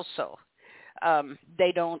that also.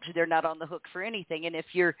 They're not on the hook for anything. And if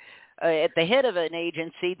you're at the head of an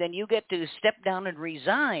agency, then you get to step down and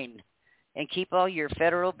resign and keep all your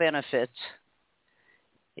federal benefits.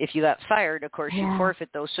 If you got fired, of course, you forfeit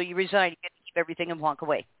those. So you resign, you get to keep everything and walk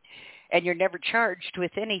away. And you're never charged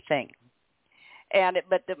with anything.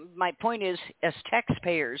 But my point is, as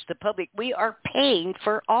taxpayers, the public, we are paying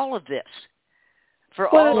for all of this, for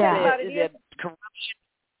all of the corruption.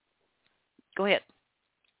 Go ahead.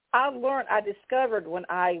 I discovered when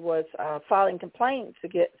I was filing complaints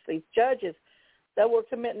against these judges that were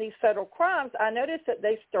committing these federal crimes, I noticed that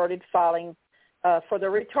they started filing for the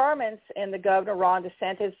retirements, and the governor, Ron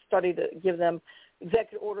Desantis, started to give them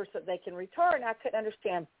executive orders that they can return. I couldn't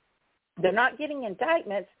understand. They're not getting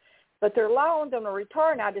indictments, but they're allowing them to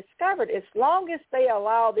retire. And I discovered as long as they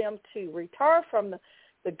allow them to retire from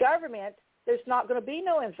the government, there's not going to be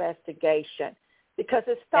no investigation because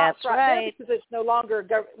it stops there because it's no longer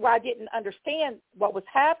I didn't understand what was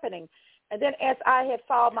happening. And then as I had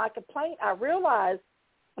filed my complaint, I realized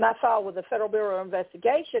when I filed with the Federal Bureau of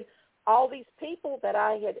Investigation, all these people that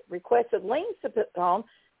I had requested liens to put on,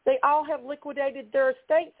 they all have liquidated their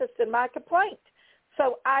estates. That's in my complaint.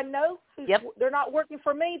 So I know they're not working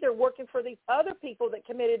for me. They're working for these other people that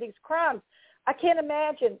committed these crimes. I can't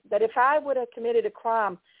imagine that if I would have committed a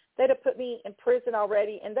crime, they'd have put me in prison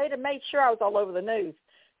already, and they'd have made sure I was all over the news.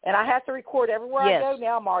 And I have to record everywhere I go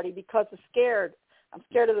now, Marty, because I'm scared. I'm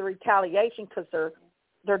scared of the retaliation because they're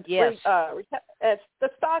the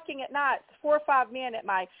stalking at night. 4 or 5 men at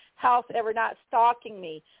my house every night stalking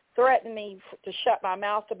me, threatening me to shut my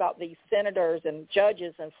mouth about these senators and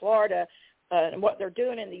judges in Florida and what they're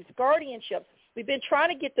doing in these guardianships. We've been trying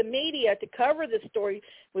to get the media to cover this story.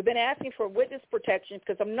 We've been asking for witness protection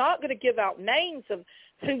because I'm not going to give out names of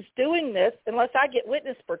who's doing this unless I get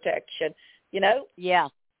witness protection, Yeah,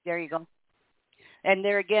 there you go. And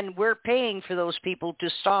there again, we're paying for those people to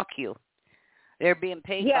stalk you. They're being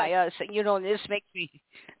paid by us. This makes me,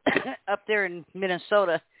 up there in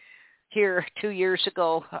Minnesota, here 2 years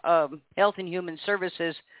ago, Health and Human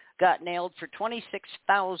Services got nailed for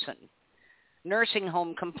 26,000 nursing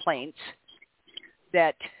home complaints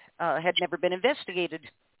that had never been investigated.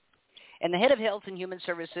 And the head of Health and Human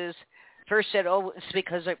Services first said, it's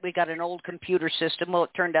because we got an old computer system. Well,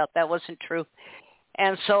 it turned out that wasn't true.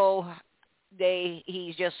 And so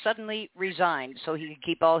he just suddenly resigned so he could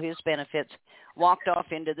keep all his benefits, walked off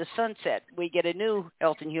into the sunset. We get a new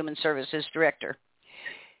Health and Human Services director.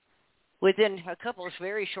 Within a couple of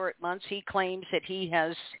very short months, he claims that he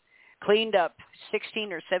has cleaned up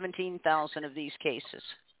 16 or 17,000 of these cases.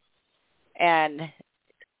 And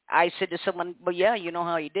I said to someone, well, yeah, you know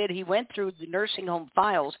how he did. He went through the nursing home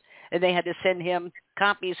files, and they had to send him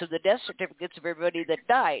copies of the death certificates of everybody that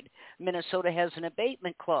died. Minnesota has an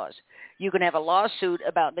abatement clause. You can have a lawsuit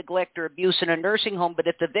about neglect or abuse in a nursing home, but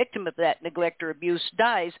if the victim of that neglect or abuse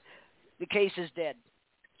dies, the case is dead.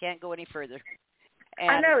 Can't go any further. And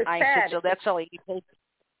I know, it's sad. said, so that's all he pulled.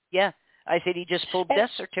 Yeah. I said he just pulled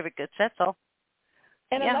death certificates. That's all.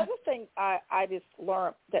 And another thing I just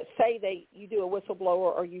learned, that say you do a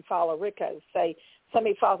whistleblower or you file a RICO, say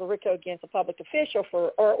somebody files a RICO against a public official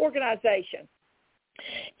or organization.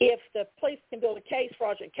 If the police can build a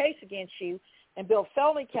fraudulent case against you and build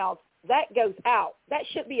felony counts, that goes out. That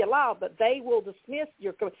shouldn't be allowed, but they will dismiss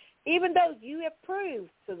even though you have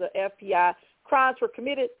proved to the FBI crimes were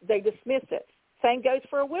committed, they dismiss it. Same goes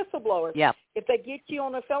for a whistleblower. Yeah. If they get you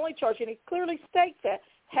on a felony charge, and it clearly states that,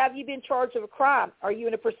 have you been charged of a crime? Are you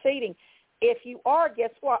in a proceeding? If you are, guess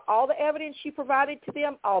what? All the evidence you provided to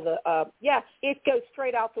them, it goes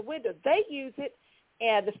straight out the window. They use it,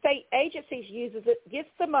 and the state agencies uses it, gets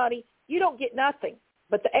the money. You don't get nothing,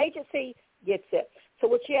 but the agency gets it. So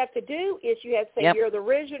what you have to do is you have to say you're the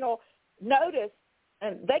original notice,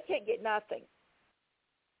 and they can't get nothing.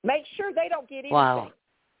 Make sure they don't get anything. Wow.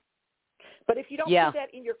 But if you don't put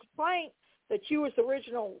that in your complaint, that you was the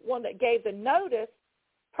original one that gave the notice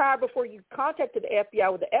before you contacted the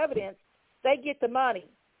FBI with the evidence, they get the money.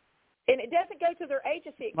 And it doesn't go to their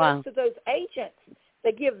agency. It goes to those agents.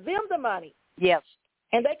 They give them the money. Yes.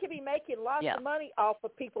 And they could be making lots of money off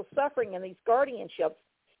of people suffering in these guardianships,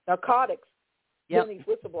 narcotics, doing these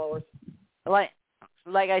whistleblowers. Like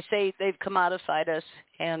I say, they've commodified us,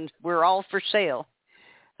 and we're all for sale.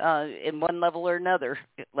 In one level or another,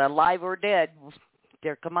 alive or dead,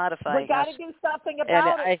 they're commodifying We got to us. do something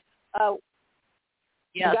about it.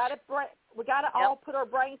 Yes. We got to all put our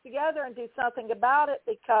brains together and do something about it,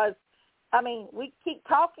 because I mean, we keep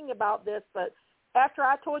talking about this, but after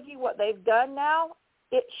I told you what they've done now,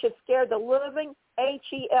 it should scare the living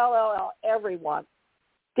HELL everyone.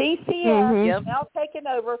 DCS is now taking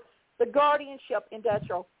over the guardianship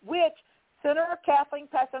industrial, which Senator Kathleen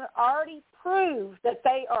Passon already proved that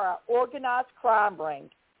they are an organized crime ring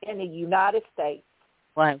in the United States.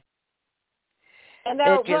 Wow. And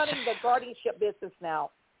they're running the guardianship business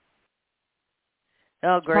now.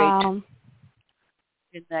 Oh, great. Wow.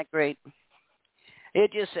 Isn't that great?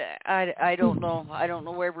 It just, I don't know. I don't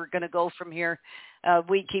know where we're going to go from here.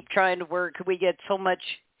 We keep trying to work. We get so much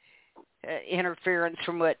interference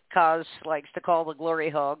from what Kaz likes to call the glory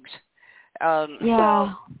hogs.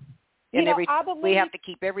 Yeah. And we have to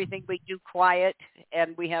keep everything we do quiet,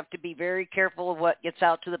 and we have to be very careful of what gets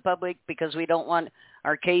out to the public because we don't want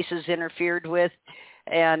our cases interfered with.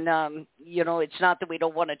 And, it's not that we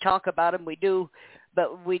don't want to talk about them. We do,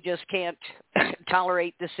 but we just can't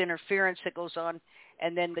tolerate this interference that goes on.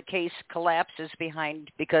 And then the case collapses behind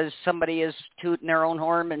because somebody is tooting their own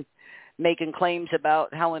horn and making claims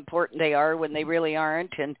about how important they are when they really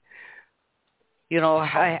aren't. And,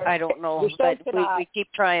 I don't know, but we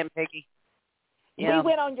keep trying, Peggy. Yeah. We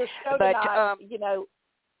went on your show tonight,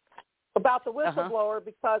 about the whistleblower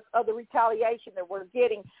because of the retaliation that we're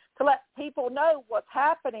getting to let people know what's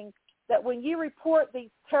happening, that when you report these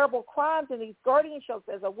terrible crimes and these guardianships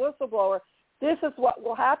as a whistleblower, this is what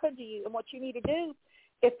will happen to you. And what you need to do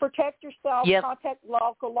is protect yourself, contact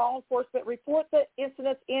local law enforcement, report the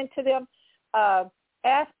incidents into them,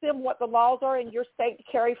 ask them what the laws are in your state to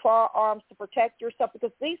carry firearms to protect yourself,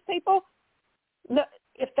 because these people,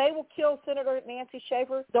 if they will kill Senator Nancy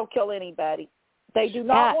Schaefer, they'll kill anybody. They do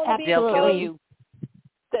not want to be they'll kill killed. you.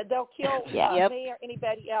 They'll kill me or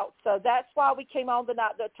anybody else. So that's why we came on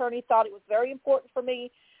tonight. The attorney thought it was very important for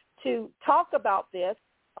me to talk about this,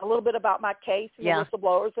 a little bit about my case and the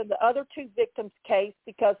whistleblowers and the other two victims' case,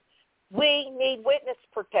 because we need witness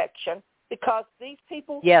protection, because these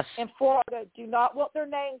people in Florida do not want their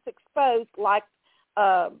names exposed like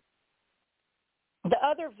the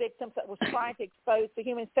other victims that was trying to expose the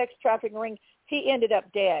human sex trafficking ring. He ended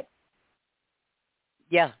up dead.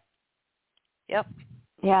 Yeah. Yep.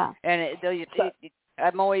 Yeah. And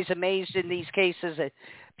I'm always amazed in these cases that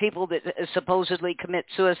people that supposedly commit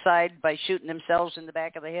suicide by shooting themselves in the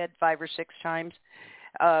back of the head 5 or 6 times.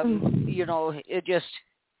 It just,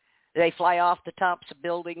 they fly off the tops of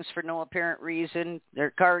buildings for no apparent reason.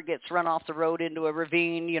 Their car gets run off the road into a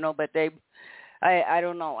ravine, but I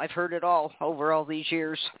don't know. I've heard it all over all these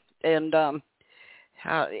years. And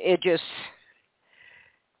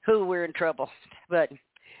we're in trouble. But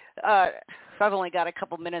I've only got a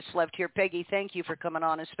couple minutes left here. Peggy, thank you for coming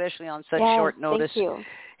on, especially on such short notice. Thank you.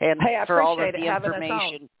 And for all of the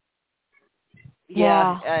information.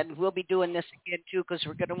 Yeah, and we'll be doing this again, too, because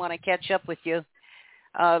we're going to want to catch up with you.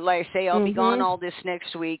 Like I say, I'll be gone all this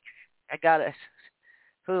next week. This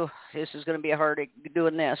is going to be hard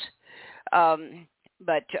doing this.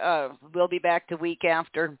 But we'll be back the week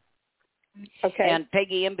after. Okay. And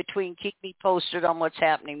Peggy, in between, keep me posted on what's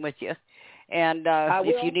happening with you. And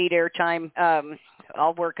if you need airtime,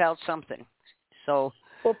 I'll work out something. So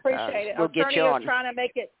we'll appreciate it. We'll get you on.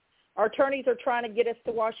 Our attorneys are trying to get us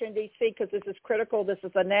to Washington, D.C. because this is critical. This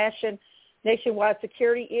is a nationwide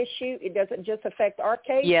security issue. It doesn't just affect our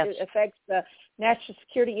case. Yes. It affects the national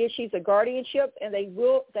security issues of guardianship, and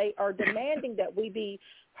they are demanding that we be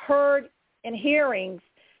heard in hearings,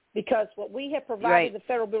 because what we have provided the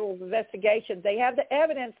Federal Bureau of Investigation, they have the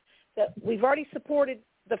evidence that we've already supported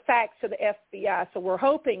the facts to the FBI. So we're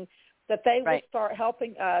hoping that they will start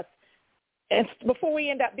helping us, and before we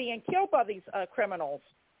end up being killed by these criminals.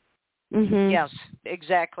 Mm-hmm. Yes,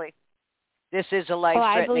 exactly. This is a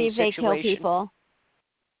life-threatening I believe situation. they kill people.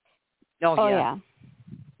 Oh, yeah.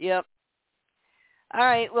 Yep. All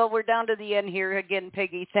right. Well, we're down to the end here. Again,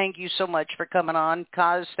 Peggy, thank you so much for coming on.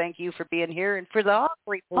 Kaz, thank you for being here. And for the Hawk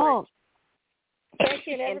Report. Thank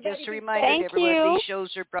you. And just a reminder to everyone, these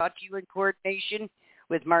shows are brought to you in coordination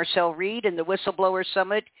with Marcel Reed and the Whistleblower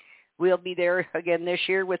Summit. We'll be there again this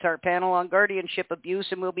year with our panel on guardianship abuse,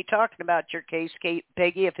 and we'll be talking about your case,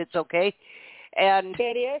 Peggy, if it's okay. And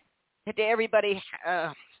it is. To everybody,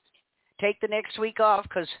 take the next week off,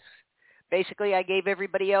 because basically I gave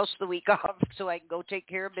everybody else the week off so I can go take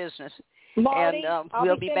care of business. Marty, and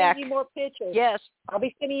we'll be back. You more pictures. Yes. I'll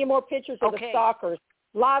be sending you more pictures of the stalkers,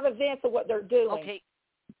 live events of what they're doing. Okay.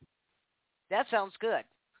 That sounds good.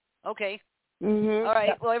 Okay. Mm-hmm. All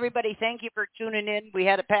right. Well, everybody, thank you for tuning in. We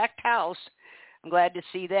had a packed house. I'm glad to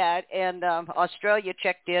see that. And Australia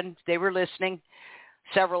checked in. They were listening,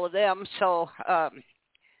 several of them. So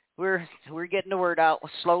we're getting the word out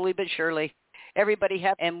slowly but surely. Everybody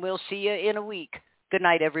and we'll see you in a week. Good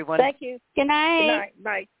night, everyone. Thank you. Good night. Good night.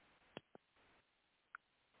 Bye.